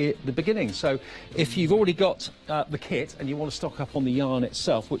actually at the beginning. So if you've already got the kit and you want to stock up on the yarn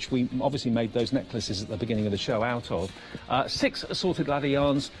itself, which we obviously made those necklaces at the beginning of the show out of, 6 assorted ladder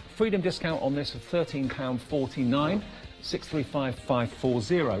yarns, freedom discount on this of £13.49,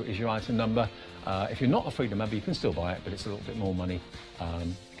 635540 is your item number. If you're not a Freedom member, you can still buy it, but it's a little bit more money.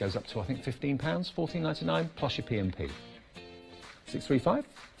 It goes up to, I think, £15, £14.99, plus your P&P.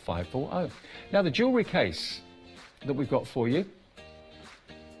 635540. Now, the jewellery case that we've got for you.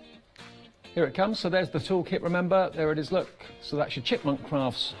 Here it comes. So there's the toolkit, remember? There it is, look. So that's your Chipmunk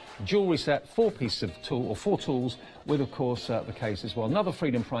Crafts jewellery set, 4 pieces of tool, or 4 tools, with, of course, the case as well. Another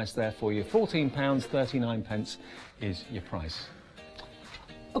Freedom price there for you. £14.39 is your price.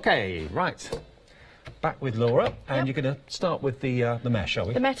 OK, right. Back with Laura, and you're going to start with the mesh, are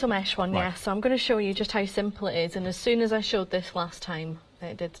we? The metal mesh one, right. Yeah. So I'm going to show you just how simple it is, and as soon as I showed this last time,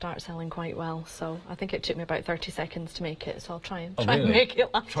 it did start selling quite well. So I think it took me about 30 seconds to make it, so I'll try and make it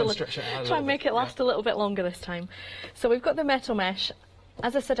last a little bit longer this time. So we've got the metal mesh.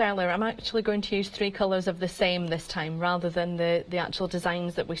 As I said earlier, I'm actually going to use 3 colours of the same this time, rather than the actual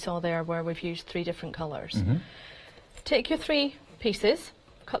designs that we saw there where we've used 3 different colours. Take your 3 pieces,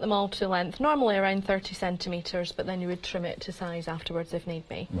 cut them all to length, normally around 30 centimetres, but then you would trim it to size afterwards if need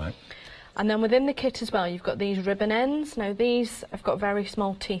be. Right. And then within the kit as well, you've got these ribbon ends. Now these have got very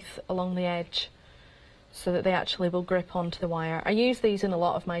small teeth along the edge, so that they actually will grip onto the wire. I use these in a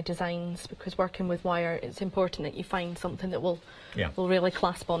lot of my designs because working with wire, it's important that you find something that will really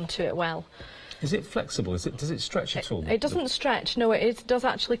clasp onto it well. Is it flexible? Does it stretch at all? It doesn't stretch. No, it does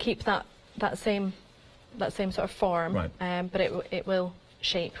actually keep that same sort of form. Right. But it will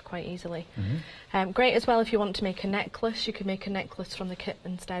shape quite easily. Great as well if you want to make a necklace. You could make a necklace from the kit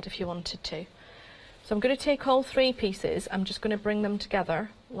instead if you wanted to. So I'm going to take all 3 pieces, I'm just going to bring them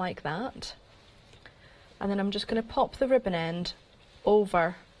together like that, and then I'm just going to pop the ribbon end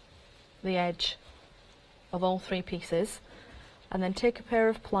over the edge of all 3 pieces, and then take a pair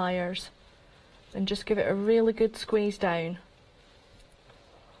of pliers and just give it a really good squeeze down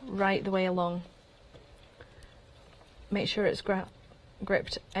right the way along. Make sure it's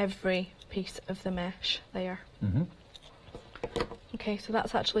gripped every piece of the mesh there. Okay, so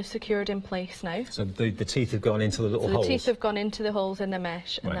that's actually secured in place now. So the teeth have gone into the little holes? The teeth have gone into the holes in the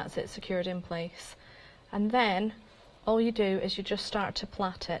mesh, and that's it secured in place. And then all you do is you just start to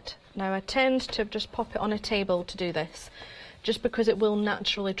plait it. Now I tend to just pop it on a table to do this, just because it will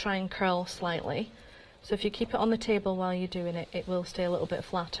naturally try and curl slightly. So if you keep it on the table while you're doing it, it will stay a little bit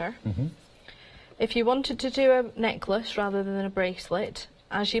flatter. If you wanted to do a necklace rather than a bracelet,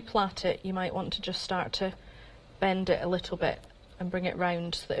 as you plait it, you might want to just start to bend it a little bit and bring it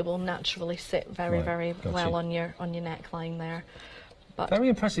round so that it will naturally sit very, very well on your neckline there. But very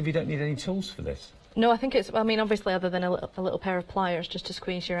impressive. You don't need any tools for this. No, I think it's, I mean, obviously other than a little pair of pliers just to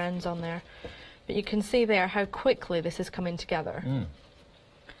squeeze your ends on there. But you can see there how quickly this is coming together.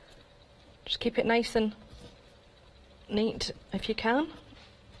 Just keep it nice and neat if you can.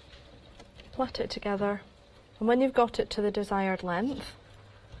 Plait it together, and when you've got it to the desired length,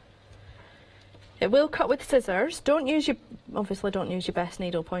 it will cut with scissors. Obviously don't use your best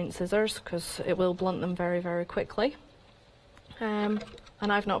needle point scissors, because it will blunt them very, very quickly. And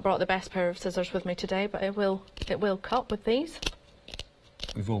I've not brought the best pair of scissors with me today, but it will cut with these.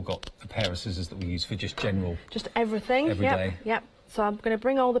 We've all got a pair of scissors that we use for just general... Just everything. Every day. Yep. So I'm going to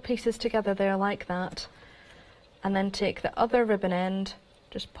bring all the pieces together there like that, and then take the other ribbon end,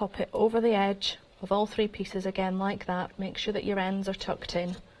 just pop it over the edge of all 3 pieces again like that. Make sure that your ends are tucked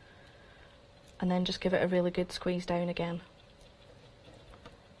in, and then just give it a really good squeeze down again.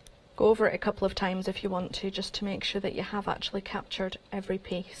 Go over it a couple of times if you want to, just to make sure that you have actually captured every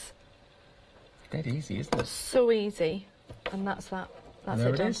piece. Dead easy, isn't it? So easy, and that's that. That's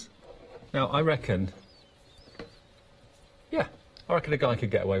there it done. Is. Now I reckon a guy could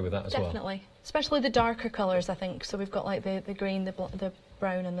get away with that as well. Definitely. Especially the darker colours, I think. So we've got like the green, the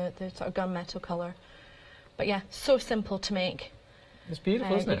brown, and the sort of gunmetal colour. But yeah, so simple to make. It's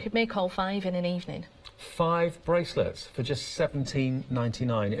beautiful, isn't it? You could make all 5 in an evening. 5 bracelets for just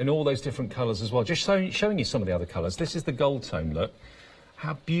 £17.99 in all those different colours as well. Just showing you some of the other colours. This is the gold tone look.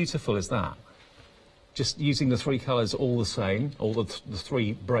 How beautiful is that? Just using the 3 colours all the same, all the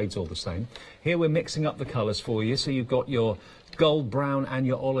 3 braids all the same. Here we're mixing up the colours for you, so you've got your gold, brown and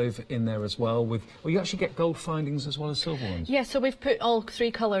your olive in there as well. Well, you actually get gold findings as well as silver ones. Yeah, so we've put all 3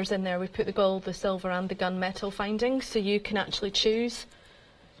 colours in there. We've put the gold, the silver and the gunmetal findings, so you can actually choose.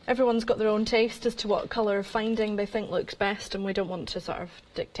 Everyone's got their own taste as to what colour of finding they think looks best, and we don't want to sort of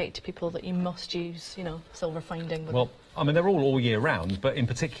dictate to people that you must use, you know, silver finding. Well, I mean, they're all year round, but in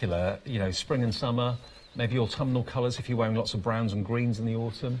particular, you know, spring and summer, maybe autumnal colours if you're wearing lots of browns and greens in the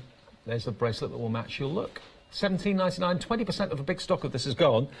autumn. There's a bracelet that will match your look. £17.99, 20% of the big stock of this is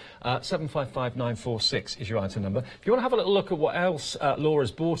gone. 755946 is your item number. If you want to have a little look at what else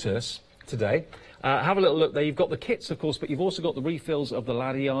Laura's bought us today, have a little look there. You've got the kits, of course, but you've also got the refills of the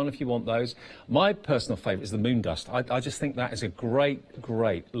ladder yarn if you want those. My personal favourite is the moon dust. I just think that is a great,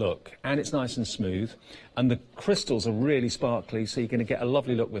 great look, and it's nice and smooth, and the crystals are really sparkly, so you're going to get a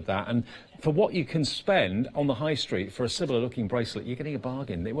lovely look with that. And for what you can spend on the high street for a similar looking bracelet, you're getting a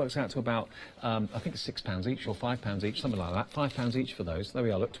bargain. It works out to about, I think it's £6 each or £5 each, something like that. £5 each for those. There we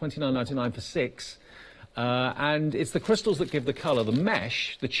are, look, £29.99 for 6. And it's the crystals that give the colour. The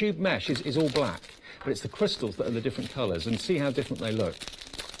mesh, the tube mesh is all black, but it's the crystals that are the different colours, and see how different they look.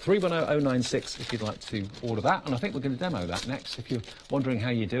 310096 if you'd like to order that, and I think we're going to demo that next. If you're wondering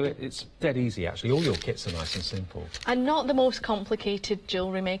how you do it, it's dead easy actually. All your kits are nice and simple. I'm not the most complicated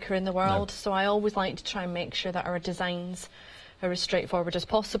jewellery maker in the world, so I always like to try and make sure that our designs are as straightforward as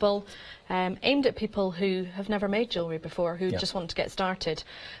possible, aimed at people who have never made jewellery before, who just want to get started.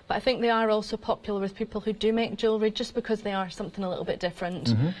 But I think they are also popular with people who do make jewellery just because they are something a little bit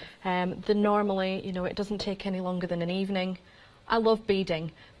different. Normally, you know, it doesn't take any longer than an evening. I love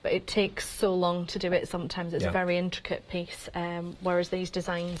beading, but it takes so long to do it sometimes. It's a very intricate piece, whereas these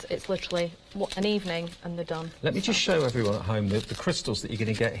designs, it's literally an evening and they're done. Let me just show everyone at home the crystals that you're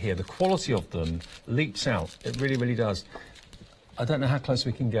going to get here. The quality of them leaps out. It really, really does. I don't know how close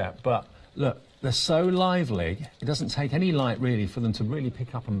we can get, but look, they're so lively. It doesn't take any light really for them to really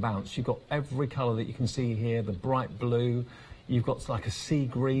pick up and bounce. You've got every colour that you can see here, the bright blue. You've got like a sea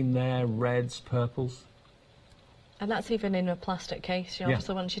green there, reds, purples. And that's even in a plastic case, you know,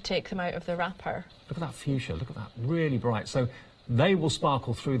 so once you take them out of the wrapper. Look at that fuchsia, look at that, really bright. So they will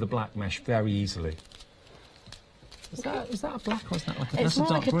sparkle through the black mesh very easily. Is that a black or is that like a, it's that's more a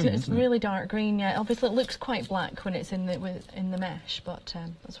dark like green? It's really dark green, yeah. Obviously it looks quite black when it's in the mesh, but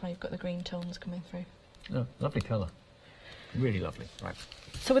that's why you've got the green tones coming through. Oh, lovely colour. Really lovely, right.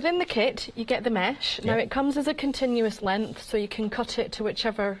 So within the kit, you get the mesh. Now it comes as a continuous length, so you can cut it to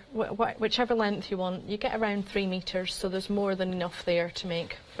whichever length you want. You get around 3 metres, so there's more than enough there to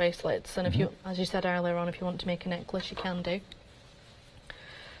make bracelets. And if you, as you said earlier on, if you want to make a necklace, you can do.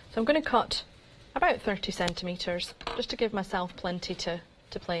 So I'm going to cut about 30 centimetres, just to give myself plenty to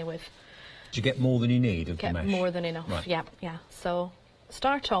play with. Do you get more than you need of the mesh? Get more than enough, right. yeah. So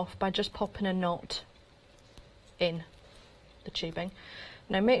start off by just popping a knot in the tubing.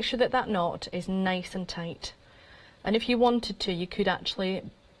 Now make sure that knot is nice and tight, and if you wanted to, you could actually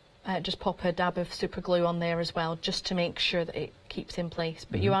just pop a dab of super glue on there as well, just to make sure that it keeps in place,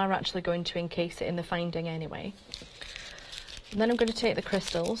 but you are actually going to encase it in the finding anyway. And then I'm going to take the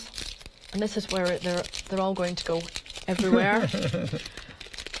crystals, and this is where they're all going to go everywhere,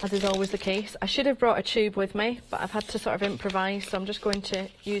 as is always the case. I should have brought a tube with me, but I've had to sort of improvise, so I'm just going to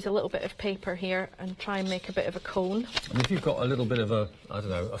use a little bit of paper here and try and make a bit of a cone. And if you've got a little bit of a, I don't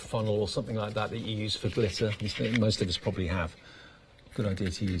know, a funnel or something like that that you use for glitter, most of us probably have, good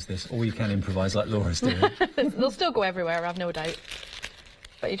idea to use this, or you can improvise like Laura's doing. They'll still go everywhere, I've no doubt.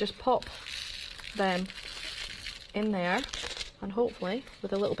 But you just pop them in there, and hopefully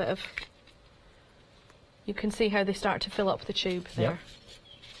with a little bit of, you can see how they start to fill up the tube there. Yep.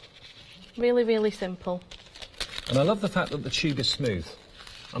 Really, really simple. And I love the fact that the tube is smooth.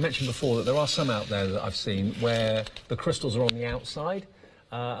 I mentioned before that there are some out there that I've seen where the crystals are on the outside,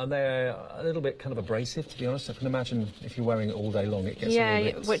 and they're a little bit kind of abrasive, to be honest. I can imagine if you're wearing it all day long, it gets a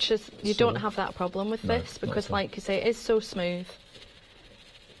little bit which is, you don't have that problem with this, because like you say, it is so smooth.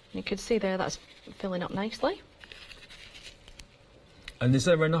 You can see there that's filling up nicely. And is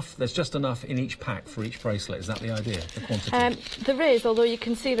there enough, there's just enough in each pack for each bracelet, is that the idea, the quantity? There is, although you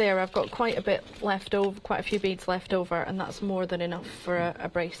can see there I've got quite a bit left over, quite a few beads left over, and that's more than enough for a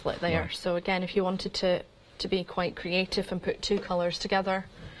bracelet there. Right. So again, if you wanted to be quite creative and put 2 colours together,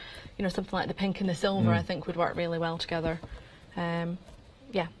 you know, something like the pink and the silver I think would work really well together.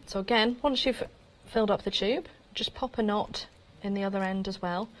 Yeah, so again, once you've filled up the tube, just pop a knot in the other end as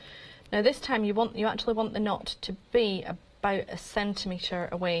well. Now this time you actually want the knot to be about 1 centimetre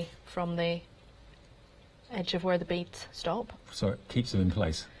away from the edge of where the beads stop. So it keeps them in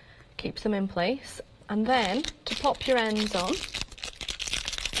place. Keeps them in place. And then to pop your ends on,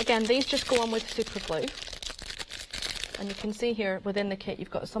 again these just go on with super glue. And you can see here within the kit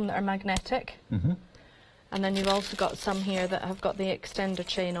you've got some that are magnetic, and then you've also got some here that have got the extender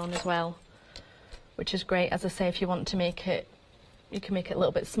chain on as well, which is great. As I say, if you want to make it, you can make it a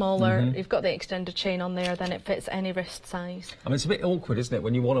little bit smaller. You've got the extender chain on there, then it fits any wrist size. I mean, it's a bit awkward, isn't it,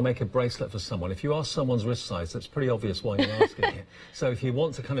 when you want to make a bracelet for someone. If you ask someone's wrist size, that's pretty obvious why you're asking it. So if you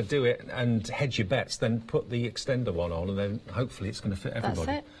want to kind of do it and hedge your bets, then put the extender one on, and then hopefully it's going to fit everybody.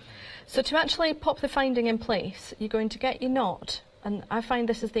 That's it. So to actually pop the finding in place, you're going to get your knot, and I find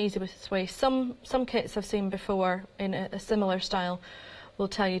this is the easiest way. Some kits I've seen before in a similar style will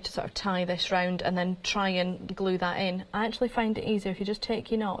tell you to sort of tie this round and then try and glue that in. I actually find it easier if you just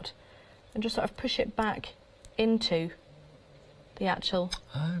take your knot and just sort of push it back into the actual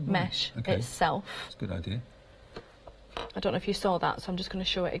mesh itself. That's a good idea. I don't know if you saw that, so I'm just going to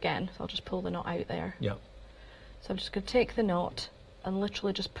show it again. So I'll just pull the knot out there. Yeah. So I'm just going to take the knot and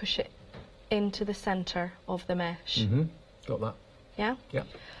literally just push it into the centre of the mesh. Got that. Yeah? Yeah.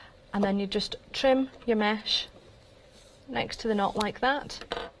 And then you just trim your mesh next to the knot like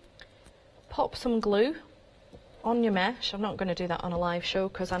that. Pop some glue on your mesh. I'm not going to do that on a live show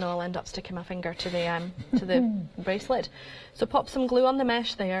because I know I'll end up sticking my finger to the bracelet. So pop some glue on the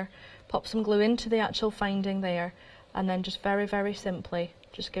mesh there, pop some glue into the actual finding there, and then just very, very simply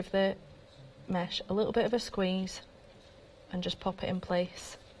just give the mesh a little bit of a squeeze and just pop it in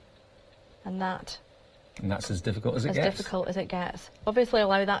place. And that's as difficult as it gets? As difficult as it gets. Obviously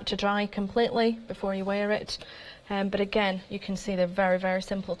allow that to dry completely before you wear it. But again, you can see they're very, very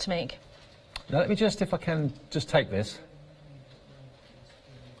simple to make. Now let me just, if I can, just take this.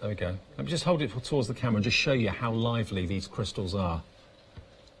 There we go. Let me just hold it towards the camera and just show you how lively these crystals are.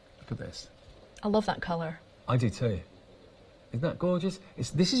 Look at this. I love that colour. I do too. Isn't that gorgeous?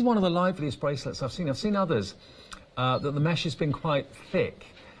 This is one of the liveliest bracelets I've seen. I've seen others that the mesh has been quite thick.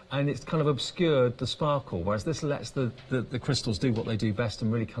 and it's kind of obscured the sparkle, whereas this lets the crystals do what they do best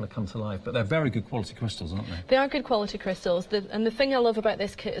and really kind of come to life. But they're very good quality crystals, aren't they? They are good quality crystals, and the thing I love about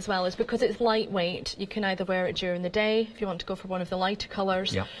this kit as well is because it's lightweight, you can either wear it during the day if you want to go for one of the lighter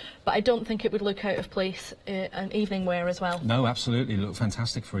colours, but I don't think it would look out of place in evening wear as well. No, absolutely, look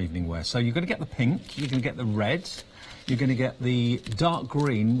fantastic for evening wear. So you're going to get the pink, you're going to get the red, you're going to get the dark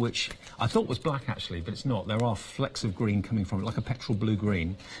green, which I thought was black actually, but it's not. There are flecks of green coming from it, like a petrol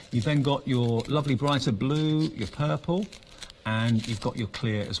blue-green. You've then got your lovely brighter blue, your purple, and you've got your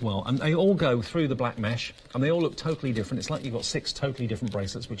clear as well. And they all go through the black mesh, and they all look totally different. It's like you've got 6 totally different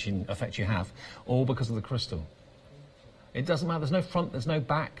bracelets, which in effect you have, all because of the crystal. It doesn't matter, there's no front, there's no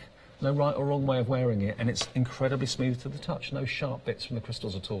back. No right or wrong way of wearing it, and it's incredibly smooth to the touch. No sharp bits from the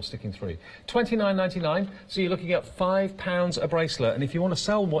crystals at all sticking through. £29.99, so you're looking at £5 a bracelet. And if you want to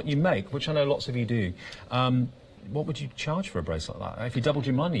sell what you make, which I know lots of you do, what would you charge for a bracelet like that? If you doubled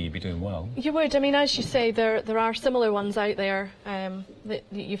your money, you'd be doing well. You would. I mean, as you say, there are similar ones out there that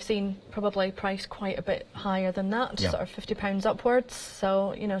you've seen probably priced quite a bit higher than that, sort of £50 upwards.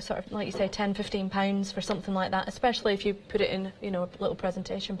 So, you know, sort of like you say, £10, £15 for something like that, especially if you put it in, you know, a little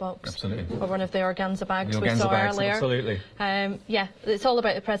presentation box. Absolutely. Or one of the organza bags the we saw bags, earlier. Absolutely. Yeah, it's all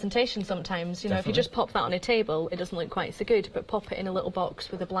about the presentation sometimes. You know, if you just pop that on a table, it doesn't look quite so good, but pop it in a little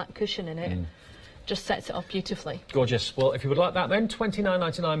box with a black cushion in it. Just sets it off beautifully. Gorgeous. Well, if you would like that then,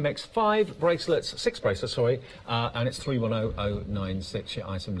 £29.99 makes 6 bracelets, sorry, and it's 310096, your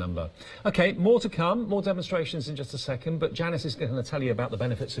item number. OK, more to come, more demonstrations in just a second, but Janice is going to tell you about the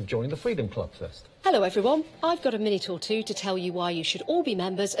benefits of joining the Freedom Club first. Hello everyone, I've got a minute or two to tell you why you should all be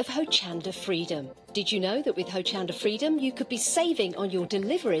members of Hochanda Freedom. Did you know that with Hochanda Freedom you could be saving on your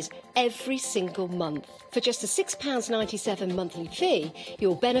deliveries every single month? For just a £6.97 monthly fee,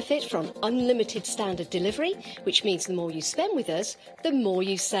 you'll benefit from unlimited standard delivery, which means the more you spend with us, the more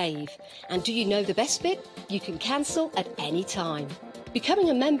you save. And do you know the best bit? You can cancel at any time. Becoming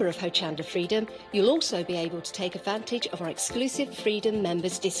a member of Hochanda Freedom, you'll also be able to take advantage of our exclusive Freedom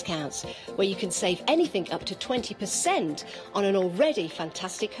members discounts, where you can save anything up to 20% on an already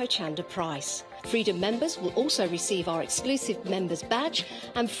fantastic Hochanda price. Freedom members will also receive our exclusive members badge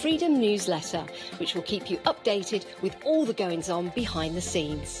and Freedom newsletter, which will keep you updated with all the goings-on behind the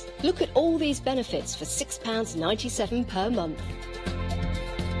scenes. Look at all these benefits for £6.97 per month.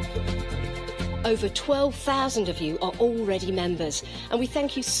 Over 12,000 of you are already members, and we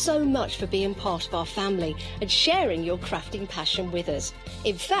thank you so much for being part of our family and sharing your crafting passion with us.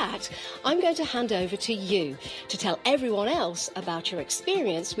 In fact, I'm going to hand over to you to tell everyone else about your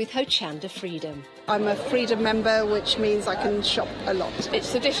experience with Hochanda Freedom. I'm a Freedom member, which means I can shop a lot.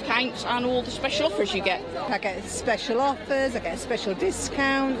 It's the discounts and all the special offers you get. I get special offers, I get special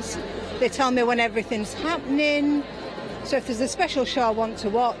discounts. They tell me when everything's happening. So if there's a special show I want to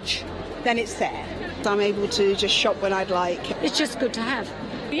watch, then it's there. I'm able to just shop when I'd like. It's just good to have.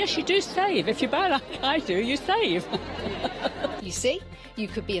 Yes, you do save. If you buy like I do, you save. You see, you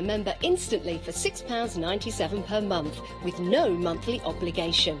could be a member instantly for £6.97 per month with no monthly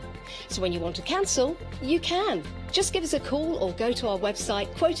obligation. So when you want to cancel, you can. Just give us a call or go to our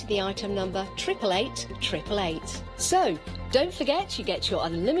website quoting the item number 888 So, don't forget you get your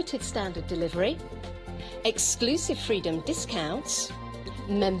unlimited standard delivery, exclusive Freedom discounts,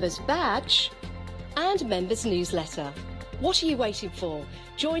 members badge and members newsletter. What are you waiting for?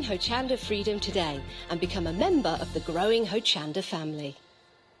 Join Hochanda Freedom today and become a member of the growing Hochanda family.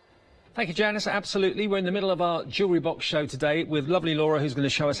 Thank you, Janice. Absolutely. We're in the middle of our jewellery box show today with lovely Laura, who's going to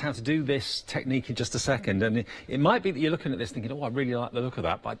show us how to do this technique in just a second. And it might be that you're looking at this thinking, oh, I really like the look of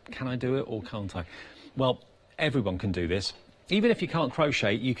that, but can I do it or can't I? Well, everyone can do this. Even if you can't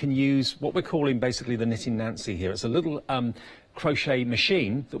crochet, you can use what we're calling basically the Knitting Nancy here. It's a little crochet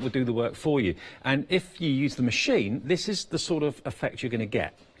machine that will do the work for you. And if you use the machine, this is the sort of effect you're going to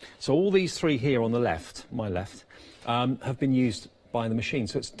get. So all these three here on the left, my left, have been used by the machine.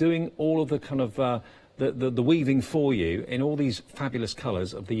 So it's doing all of the kind of the weaving for you in all these fabulous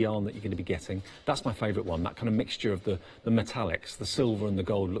colours of the yarn that you're going to be getting. That's my favourite one, that kind of mixture of the metallics, the silver and the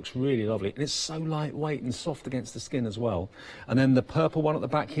gold looks really lovely. And it's so lightweight and soft against the skin as well. And then the purple one at the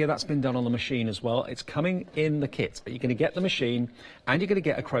back here, that's been done on the machine as well. It's coming in the kit, but you're going to get the machine and you're going to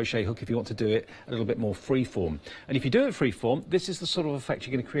get a crochet hook if you want to do it a little bit more freeform. And if you do it freeform, this is the sort of effect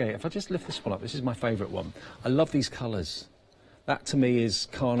you're going to create. If I just lift this one up, this is my favourite one. I love these colours. That to me is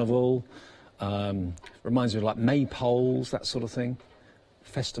carnival. Reminds me of like maypoles, that sort of thing.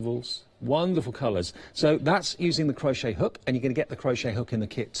 Festivals, wonderful colours. So that's using the crochet hook, and you're going to get the crochet hook in the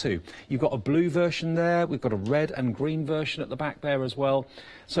kit too. You've got a blue version there, we've got a red and green version at the back there as well.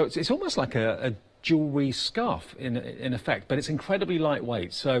 So it's almost like a jewellery scarf in effect, but it's incredibly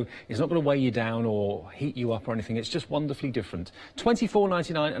lightweight, so it's not going to weigh you down or heat you up or anything. It's just wonderfully different.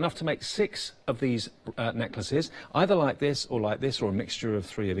 £24.99, enough to make 6 of these necklaces, either like this or a mixture of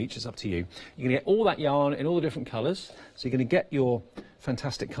 3 of each. It's up to you. You're going to get all that yarn in all the different colours, so you're going to get your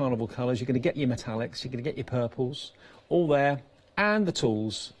fantastic carnival colours, you're going to get your metallics, you're going to get your purples, all there, and the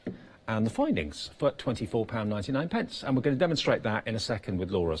tools and the findings for £24.99. And we're going to demonstrate that in a second with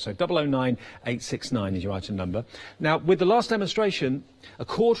Laura. So 009869 is your item number. Now, with the last demonstration, a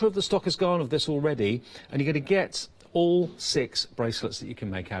quarter of the stock has gone of this already, and you're going to get all 6 bracelets that you can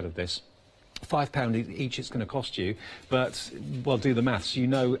make out of this. £5 each it's going to cost you, but, well, do the maths. You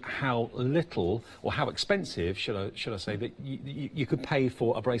know how little, or how expensive, should I say, that you could pay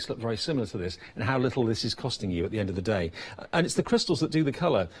for a bracelet very similar to this, and how little this is costing you at the end of the day. And it's the crystals that do the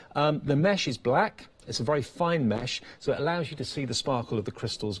colour. The mesh is black. It's a very fine mesh, so it allows you to see the sparkle of the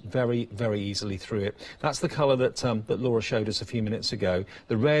crystals very, very easily through it. That's the colour that that Laura showed us a few minutes ago.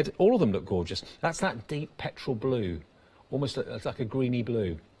 The red, all of them look gorgeous. That's that deep petrol blue, almost like a greeny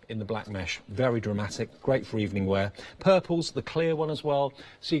blue in the black mesh. Very dramatic, great for evening wear. Purple's the clear one as well,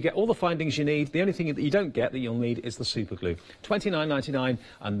 so you get all the findings you need. The only thing that you don't get that you'll need is the super glue. £29.99,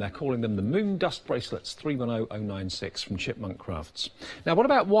 and they're calling them the Moon Dust Bracelets, 310096 from Chipmunk Crafts. Now, what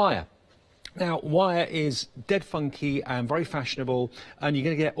about wire? Now, wire is dead funky and very fashionable, and you're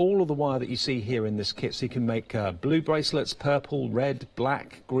going to get all of the wire that you see here in this kit. So you can make blue bracelets, purple, red,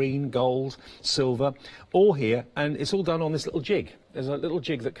 black, green, gold, silver, all here, and it's all done on this little jig. There's a little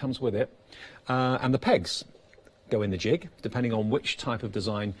jig that comes with it, and the pegs go in the jig, depending on which type of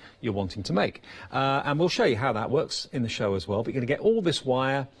design you're wanting to make. And we'll show you how that works in the show as well. But you're going to get all this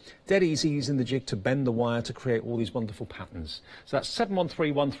wire, dead easy using the jig to bend the wire to create all these wonderful patterns. So that's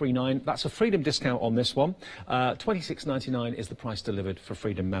 713139. That's a Freedom discount on this one. £26.99 is the price delivered for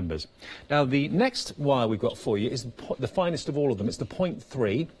Freedom members. Now, the next wire we've got for you is the finest of all of them. It's the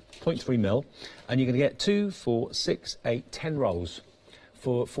 0.3 mil, and you're going to get 2, 4, 6, 8, 10 rolls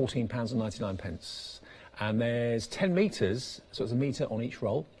for £14.99. And there's 10 metres, so it's a metre on each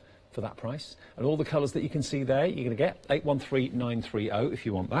roll for that price. And all the colours that you can see there, you're going to get 813930 if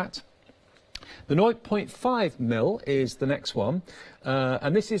you want that. The 0.5 mil is the next one,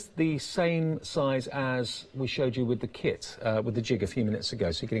 and this is the same size as we showed you with the kit, with the jig a few minutes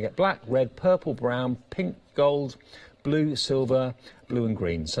ago. So you're going to get black, red, purple, brown, pink, gold, blue, silver, blue and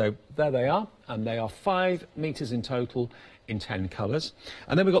green. So there they are, and they are 5 metres in total in 10 colours.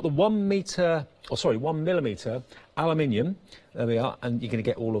 And then we've got the 1 millimetre aluminium. There we are, and you're going to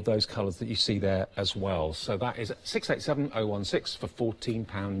get all of those colours that you see there as well. So that is 687016 for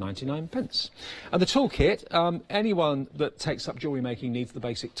 £14.99. And the toolkit, anyone that takes up jewellery making needs the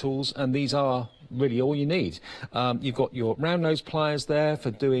basic tools, and these are really all you need. You've got your round nose pliers there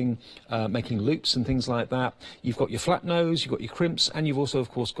for doing making loops and things like that. You've got your flat nose, you've got your crimps, and you've also, of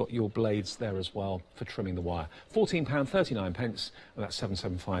course, got your blades there as well for trimming the wire. £14.39, and that's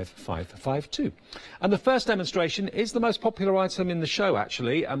 775552. And the first demonstration is the most popular item in the show,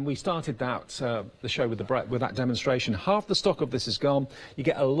 actually, and we started that the show with that demonstration. Half the stock of this is gone. You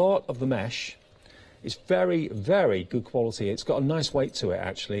get a lot of the mesh. It's very, very good quality. It's got a nice weight to it,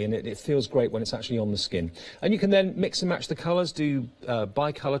 actually, and it feels great when it's actually on the skin. And you can then mix and match the colours, do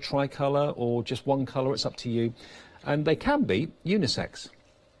bi-colour, tri-colour, or just one colour. It's up to you. And they can be unisex.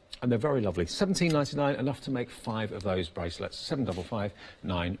 And they're very lovely. £17.99, enough to make 5 of those bracelets.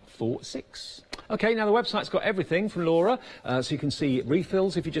 755946. OK, now the website's got everything from Laura, so you can see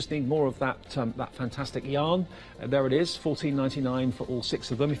refills if you just need more of that that fantastic yarn. There it is, £14.99 for all 6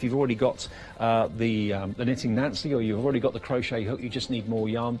 of them. If you've already got the knitting Nancy, or you've already got the crochet hook, you just need more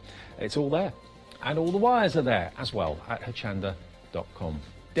yarn. It's all there, and all the wires are there as well at hochanda.com.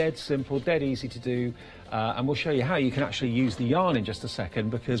 Dead simple, dead easy to do. And we'll show you how you can actually use the yarn in just a second,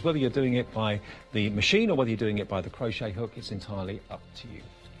 because whether you're doing it by the machine or whether you're doing it by the crochet hook, it's entirely up to you.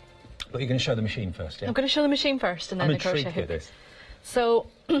 But you're going to show the machine first, yeah? I'm going to show the machine first and then the crochet hook. This. So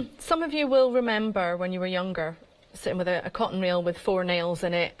some of you will remember when you were younger sitting with a cotton reel with 4 nails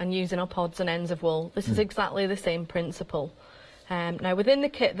in it and using up odds and ends of wool. This is exactly the same principle. Now within the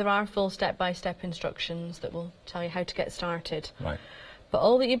kit there are full step-by-step instructions that will tell you how to get started. Right. But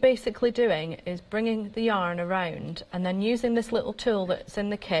all that you're basically doing is bringing the yarn around and then using this little tool that's in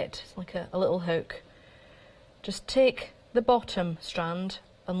the kit, it's like a little hook. Just take the bottom strand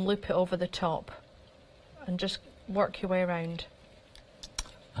and loop it over the top and just work your way around.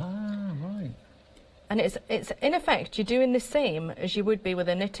 Ah, right. And it's in effect, you're doing the same as you would be with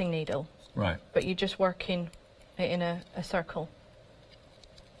a knitting needle. Right. But you're just working it in a circle.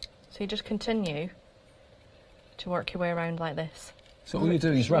 So you just continue to work your way around like this. So all you're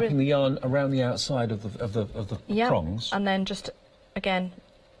doing is wrapping the yarn around the outside of the prongs. And then just, again,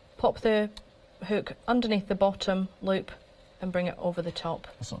 pop the hook underneath the bottom loop and bring it over the top.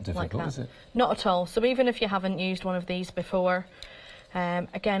 That's not difficult, is it? Not at all. So even if you haven't used one of these before,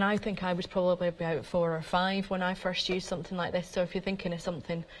 again, I think I was probably about 4 or 5 when I first used something like this. So if you're thinking of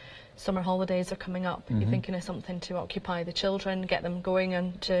something, summer holidays are coming up, you're thinking of something to occupy the children, get them going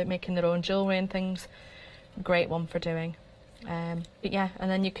and to making their own jewellery and things, great one for doing. But yeah,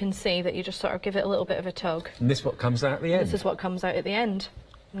 and then you can see that you just sort of give it a little bit of a tug. And this is what comes out at the end? This is what comes out at the end.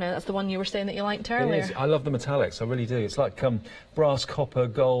 No, that's the one you were saying that you liked earlier. It is. I love the metallics, I really do. It's like brass, copper,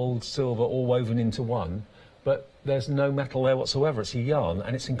 gold, silver, all woven into one, but there's no metal there whatsoever. It's a yarn,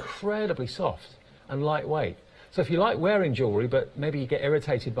 and it's incredibly soft and lightweight. So if you like wearing jewellery, but maybe you get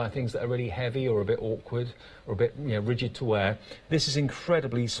irritated by things that are really heavy or a bit awkward or a bit rigid to wear, this is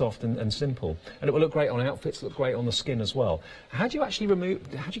incredibly soft and simple. And it will look great on outfits, look great on the skin as well. How do you actually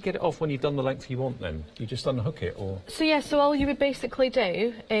how do you get it off when you've done the length you want then? You just unhook it or? So yeah, so all you would basically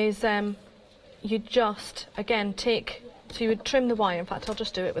do is you just, again, so you would trim the wire. In fact, I'll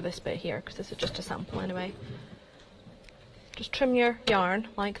just do it with this bit here because this is just a sample anyway. Just trim your yarn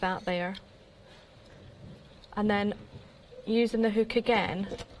like that there. And then, using the hook again,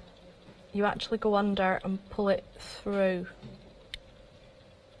 you actually go under and pull it through,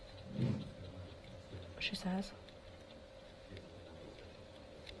 she says.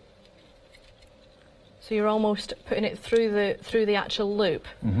 So you're almost putting it through the actual loop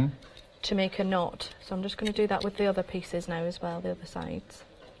to make a knot. So I'm just going to do that with the other pieces now as well, the other sides.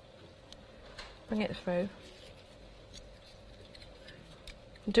 Bring it through.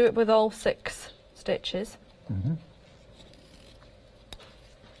 Do it with all 6 stitches.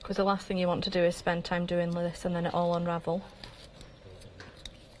 Because the last thing you want to do is spend time doing this and then it all unravel.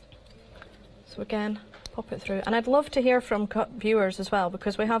 So again, pop it through. And I'd love to hear from viewers as well,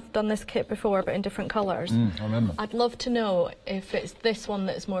 because we have done this kit before but in different colours. I remember. I'd love to know if it's this one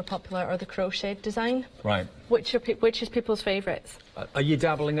that's more popular or the crocheted design. Right. Which is people's favourites? Are you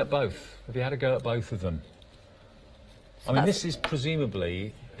dabbling at both? Have you had a go at both of them? I mean, this is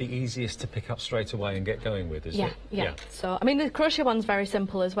presumably the easiest to pick up straight away and get going with, isn't it? Yeah. So, I mean, the crochet one's very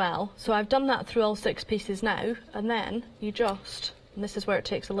simple as well. So I've done that through all 6 pieces now, and then you just, and this is where it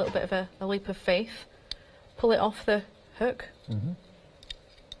takes a little bit of a leap of faith, pull it off the hook,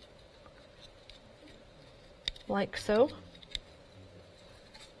 like so.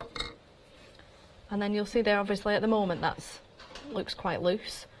 And then you'll see there, obviously, at the moment, looks quite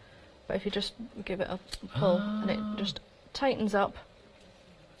loose. But if you just give it a pull, and it just tightens up.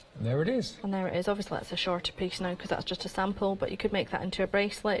 And there it is. And there it is. Obviously that's a shorter piece now because that's just a sample, but you could make that into a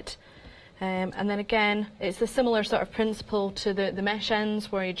bracelet. And then again, it's the similar sort of principle to the mesh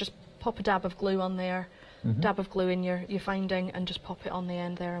ends, where you just pop a dab of glue on there, dab of glue in your finding, and just pop it on the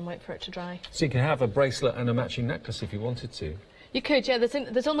end there and wait for it to dry. So you can have a bracelet and a matching necklace if you wanted to. You could, yeah.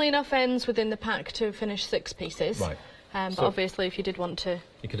 There's only enough ends within the pack to finish 6 pieces. Right. But obviously if you did want to...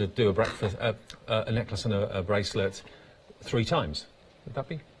 You could do a necklace and a bracelet 3 times. Would that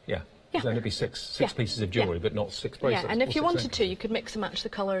be? Yeah. There'd only be 6 pieces of jewellery, but not 6 bracelets. Yeah, and if you wanted to, you could mix and match the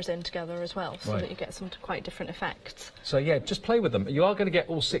colours in together as well, so Right. that you get some quite different effects. So yeah, just play with them. You are going to get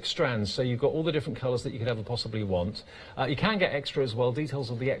all 6 strands, so you've got all the different colours that you could ever possibly want. You can get extra as well.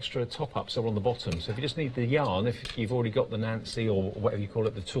 Details of the extra top-ups are on the bottom. So if you just need the yarn, if you've already got the Nancy or whatever you call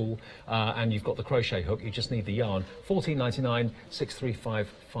it, the tool, and you've got the crochet hook, you just need the yarn. $14.99,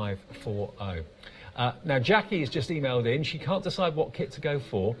 635540. Now, Jackie has just emailed in. She can't decide what kit to go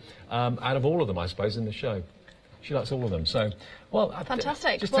for out of all of them, I suppose, in the show. She likes all of them. So, well,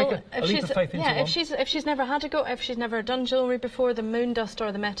 fantastic. Just well, take a leap of faith into one. if she's never had a go, if she's never done jewellery before, the moon dust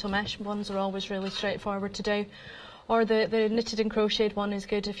or the metal mesh ones are always really straightforward to do. Or the knitted and crocheted one is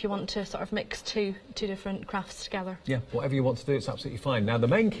good if you want to sort of mix two different crafts together. Yeah, whatever you want to do, it's absolutely fine. Now, the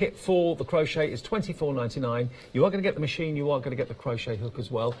main kit for the crochet is $24.99. You are going to get the machine, you are going to get the crochet hook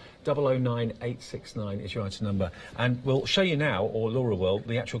as well. 009869 is your item number. And we'll show you now, or Laura will,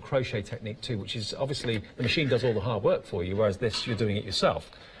 the actual crochet technique too, which is obviously the machine does all the hard work for you, whereas this, you're doing it yourself.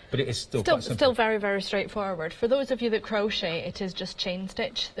 But it is still quite simple. Still very, very straightforward. For those of you that crochet, it is just chain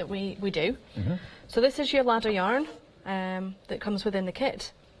stitch that we do. So this is your ladder yarn that comes within the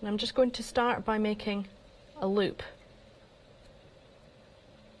kit. And I'm just going to start by making a loop.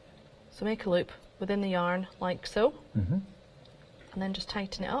 So make a loop within the yarn like so. And then just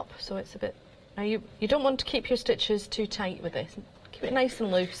tighten it up so it's a bit... Now you don't want to keep your stitches too tight with this. Keep it nice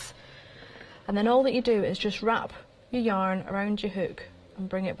and loose. And then all that you do is just wrap your yarn around your hook and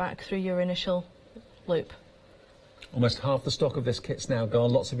bring it back through your initial loop. Almost half the stock of this kit's now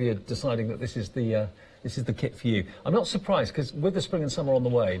gone. Lots of you are deciding that this is the this is the kit for you. I'm not surprised, because with the spring and summer on the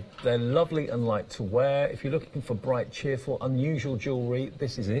way, they're lovely and light to wear. If you're looking for bright, cheerful, unusual jewellery,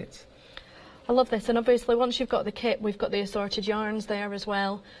 this is it. I love this, and obviously once you've got the kit, we've got the assorted yarns there as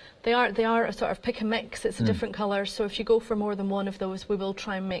well. They are a sort of pick and mix. It's a different colours, so if you go for more than one of those, we will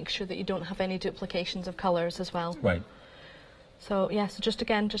try and make sure that you don't have any duplications of colours as well. Right. So yeah, so just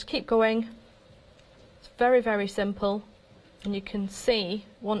again, just keep going. It's very, very simple, and you can see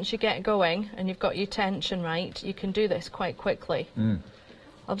once you get going and you've got your tension right, you can do this quite quickly.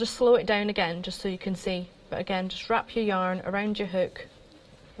 I'll just slow it down again just so you can see, but again, just wrap your yarn around your hook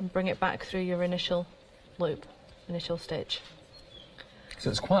and bring it back through your initial loop, initial stitch. So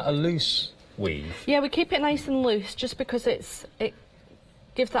it's quite a loose weave. Yeah, we keep it nice and loose just because it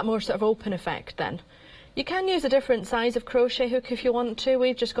gives that more sort of open effect then. You can use a different size of crochet hook if you want to.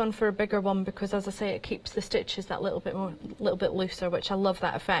 We've just gone for a bigger one because, as I say, it keeps the stitches that little bit looser, which I love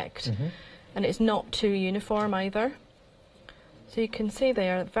that effect. And it's not too uniform either. So you can see they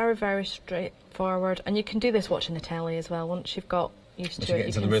are very, very straightforward, and you can do this watching the telly as well. Once you've got used to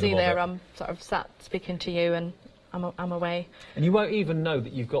it, you can see there I'm sort of sat speaking to you and I'm away. And you won't even know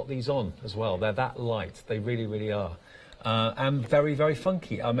that you've got these on as well. They're that light. They really, really are. And very, very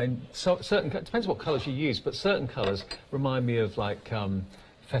funky. I mean, certain, it depends what colours you use, but certain colours remind me of like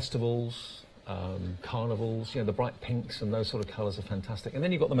festivals, carnivals, you know, the bright pinks and those sort of colours are fantastic. And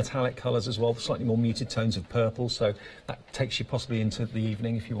then you've got the metallic colours as well, slightly more muted tones of purple, so that takes you possibly into the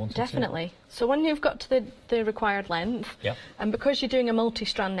evening if you wanted to. Definitely. So when you've got to the required length, and because you're doing a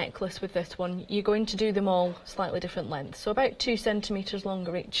multi-strand necklace with this one, you're going to do them all slightly different lengths, so about 2 centimetres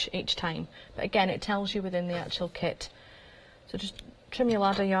longer each time. But again, it tells you within the actual kit. So just trim your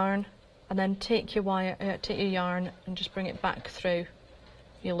ladder yarn, and then take your yarn and just bring it back through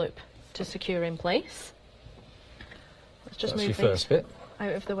your loop to secure in place. Let's just move your first bit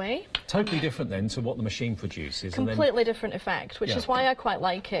out of the way. Totally different then to what the machine produces. Completely different effect, which is why I quite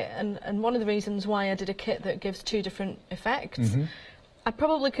like it, and one of the reasons why I did a kit that gives 2 different effects. I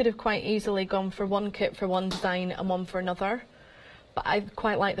probably could have quite easily gone for one kit for one design and one for another, but I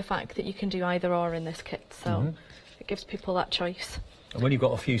quite like the fact that you can do either or in this kit, so it gives people that choice. And when you've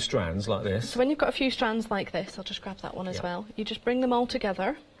got a few strands like this... So when you've got a few strands like this, I'll just grab that one as well, you just bring them all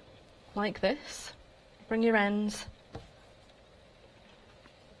together like this, bring your ends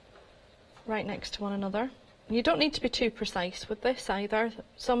right next to one another. You don't need to be too precise with this either.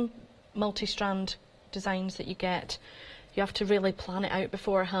 Some multi-strand designs that you get, you have to really plan it out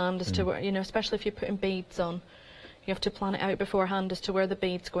beforehand as to where, you know, especially if you're putting beads on, you have to plan it out beforehand as to where the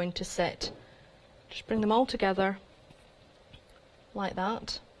bead's going to sit. Just bring them all together like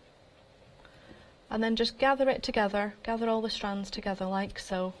that, and then just gather it together, gather all the strands together like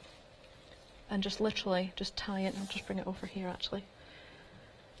so, and just literally just tie it. I'll just bring it over here actually.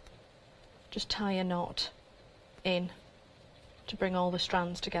 Just tie a knot in to bring all the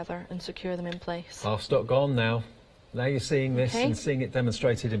strands together and secure them in place. Half stock gone now. Now you're seeing this and seeing it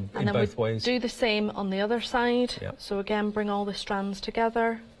demonstrated in both ways. Do the same on the other side. So again, bring all the strands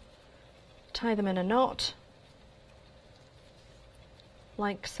together, tie them in a knot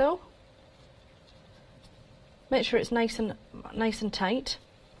like so. Make sure it's nice and tight.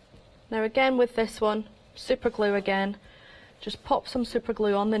 Now again with this one, super glue again. Just pop some super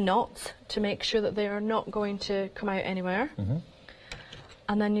glue on the knots to make sure that they are not going to come out anywhere.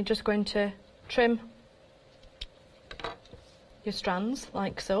 And then you're just going to trim your strands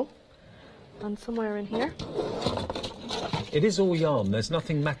like so. And somewhere in here. It is all yarn, there's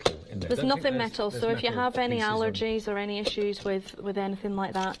nothing metal in there. There's nothing metal, so if you have any allergies or any issues with anything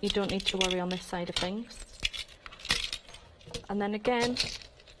like that, you don't need to worry on this side of things. And then again,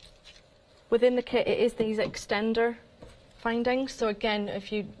 within the kit it is these extender findings, so again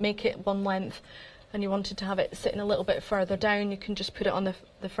if you make it one length and you wanted to have it sitting a little bit further down, you can just put it on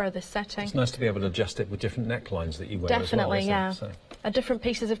the furthest setting. It's nice to be able to adjust it with different necklines that you wear Definitely, as well, yeah. So. And different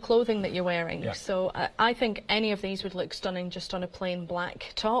pieces of clothing that you're wearing. So I think any of these would look stunning just on a plain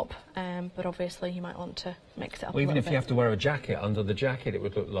black top, but obviously you might want to mix it up. Well, even if you have to wear a jacket under the jacket, it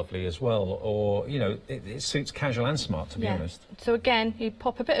would look lovely as well. Or, you know, it suits casual and smart, to be honest. So again, you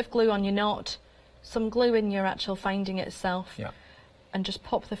pop a bit of glue on your knot, some glue in your actual finding itself, and just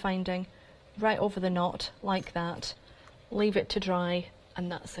pop the finding right over the knot like that. Leave it to dry,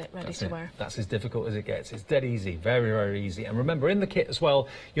 and that's it, ready to wear. That's as difficult as it gets. It's dead easy, very, very easy. And remember, in the kit as well,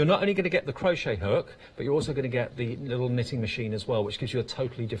 you're not only going to get the crochet hook, but you're also going to get the little knitting machine as well, which gives you a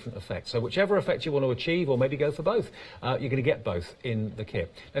totally different effect. So whichever effect you want to achieve, or maybe go for both, you're going to get both in the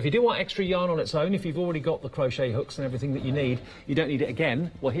kit. Now, if you do want extra yarn on its own, if you've already got the crochet hooks and everything that you need, you don't need it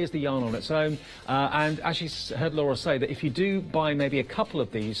again. Well, here's the yarn on its own. And as you heard Laura say, that if you do buy maybe a couple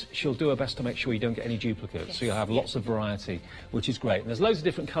of these, she'll do her best to make sure you don't get any duplicates. Yes. So you'll have lots of variety, which is great. And there's loads of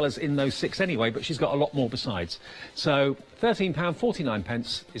different colours in those 6 anyway, but she's got a lot more besides. So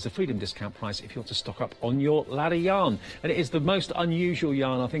 £13.49 is the Freedom discount price if you want to stock up on your ladder yarn. And it is the most unusual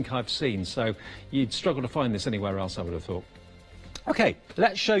yarn I think I've seen, so you'd struggle to find this anywhere else, I would have thought. OK,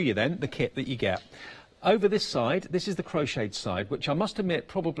 let's show you then the kit that you get. Over this side, this is the crocheted side, which I must admit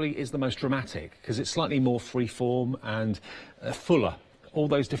probably is the most dramatic, because it's slightly more freeform and fuller. All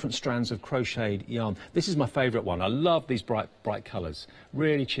those different strands of crocheted yarn. This is my favourite one. I love these bright colours.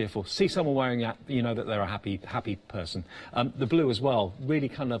 Really cheerful. See someone wearing that, you know that they're a happy person. The blue as well, really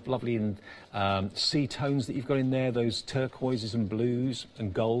kind of lovely in sea tones that you've got in there, those turquoises and blues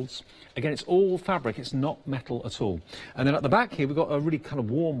and golds. Again, it's all fabric, it's not metal at all. And then at the back here, we've got a really kind of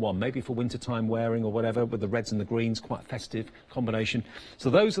warm one, maybe for wintertime wearing or whatever, with the reds and the greens, quite festive combination. So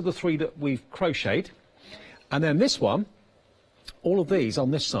those are the 3 that we've crocheted. And then this one, all of these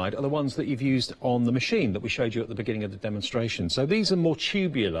on this side are the ones that you've used on the machine that we showed you at the beginning of the demonstration. So these are more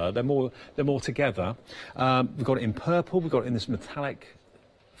tubular, they're more together. We've got it in purple, we've got it in this metallic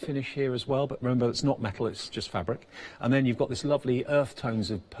finish here as well, but remember it's not metal, it's just fabric. And then you've got this lovely earth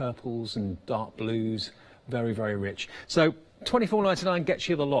tones of purples and dark blues, very, very rich. So £24.99 gets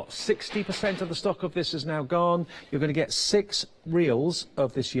you the lot. 60% of the stock of this is now gone. You're going to get 6 reels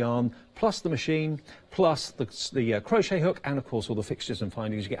of this yarn, plus the machine, plus the crochet hook, and of course all the fixtures and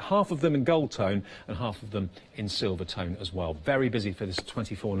findings. You get half of them in gold tone and half of them in silver tone as well. Very busy for this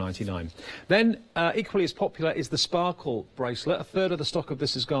 £24.99. Then equally as popular is the sparkle bracelet. A third of the stock of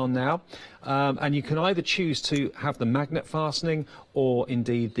this is gone now, and you can either choose to have the magnet fastening or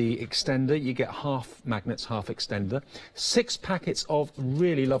indeed the extender. You get half magnets, half extender. 6 packets of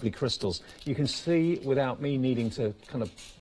really lovely crystals. You can see without me needing to kind of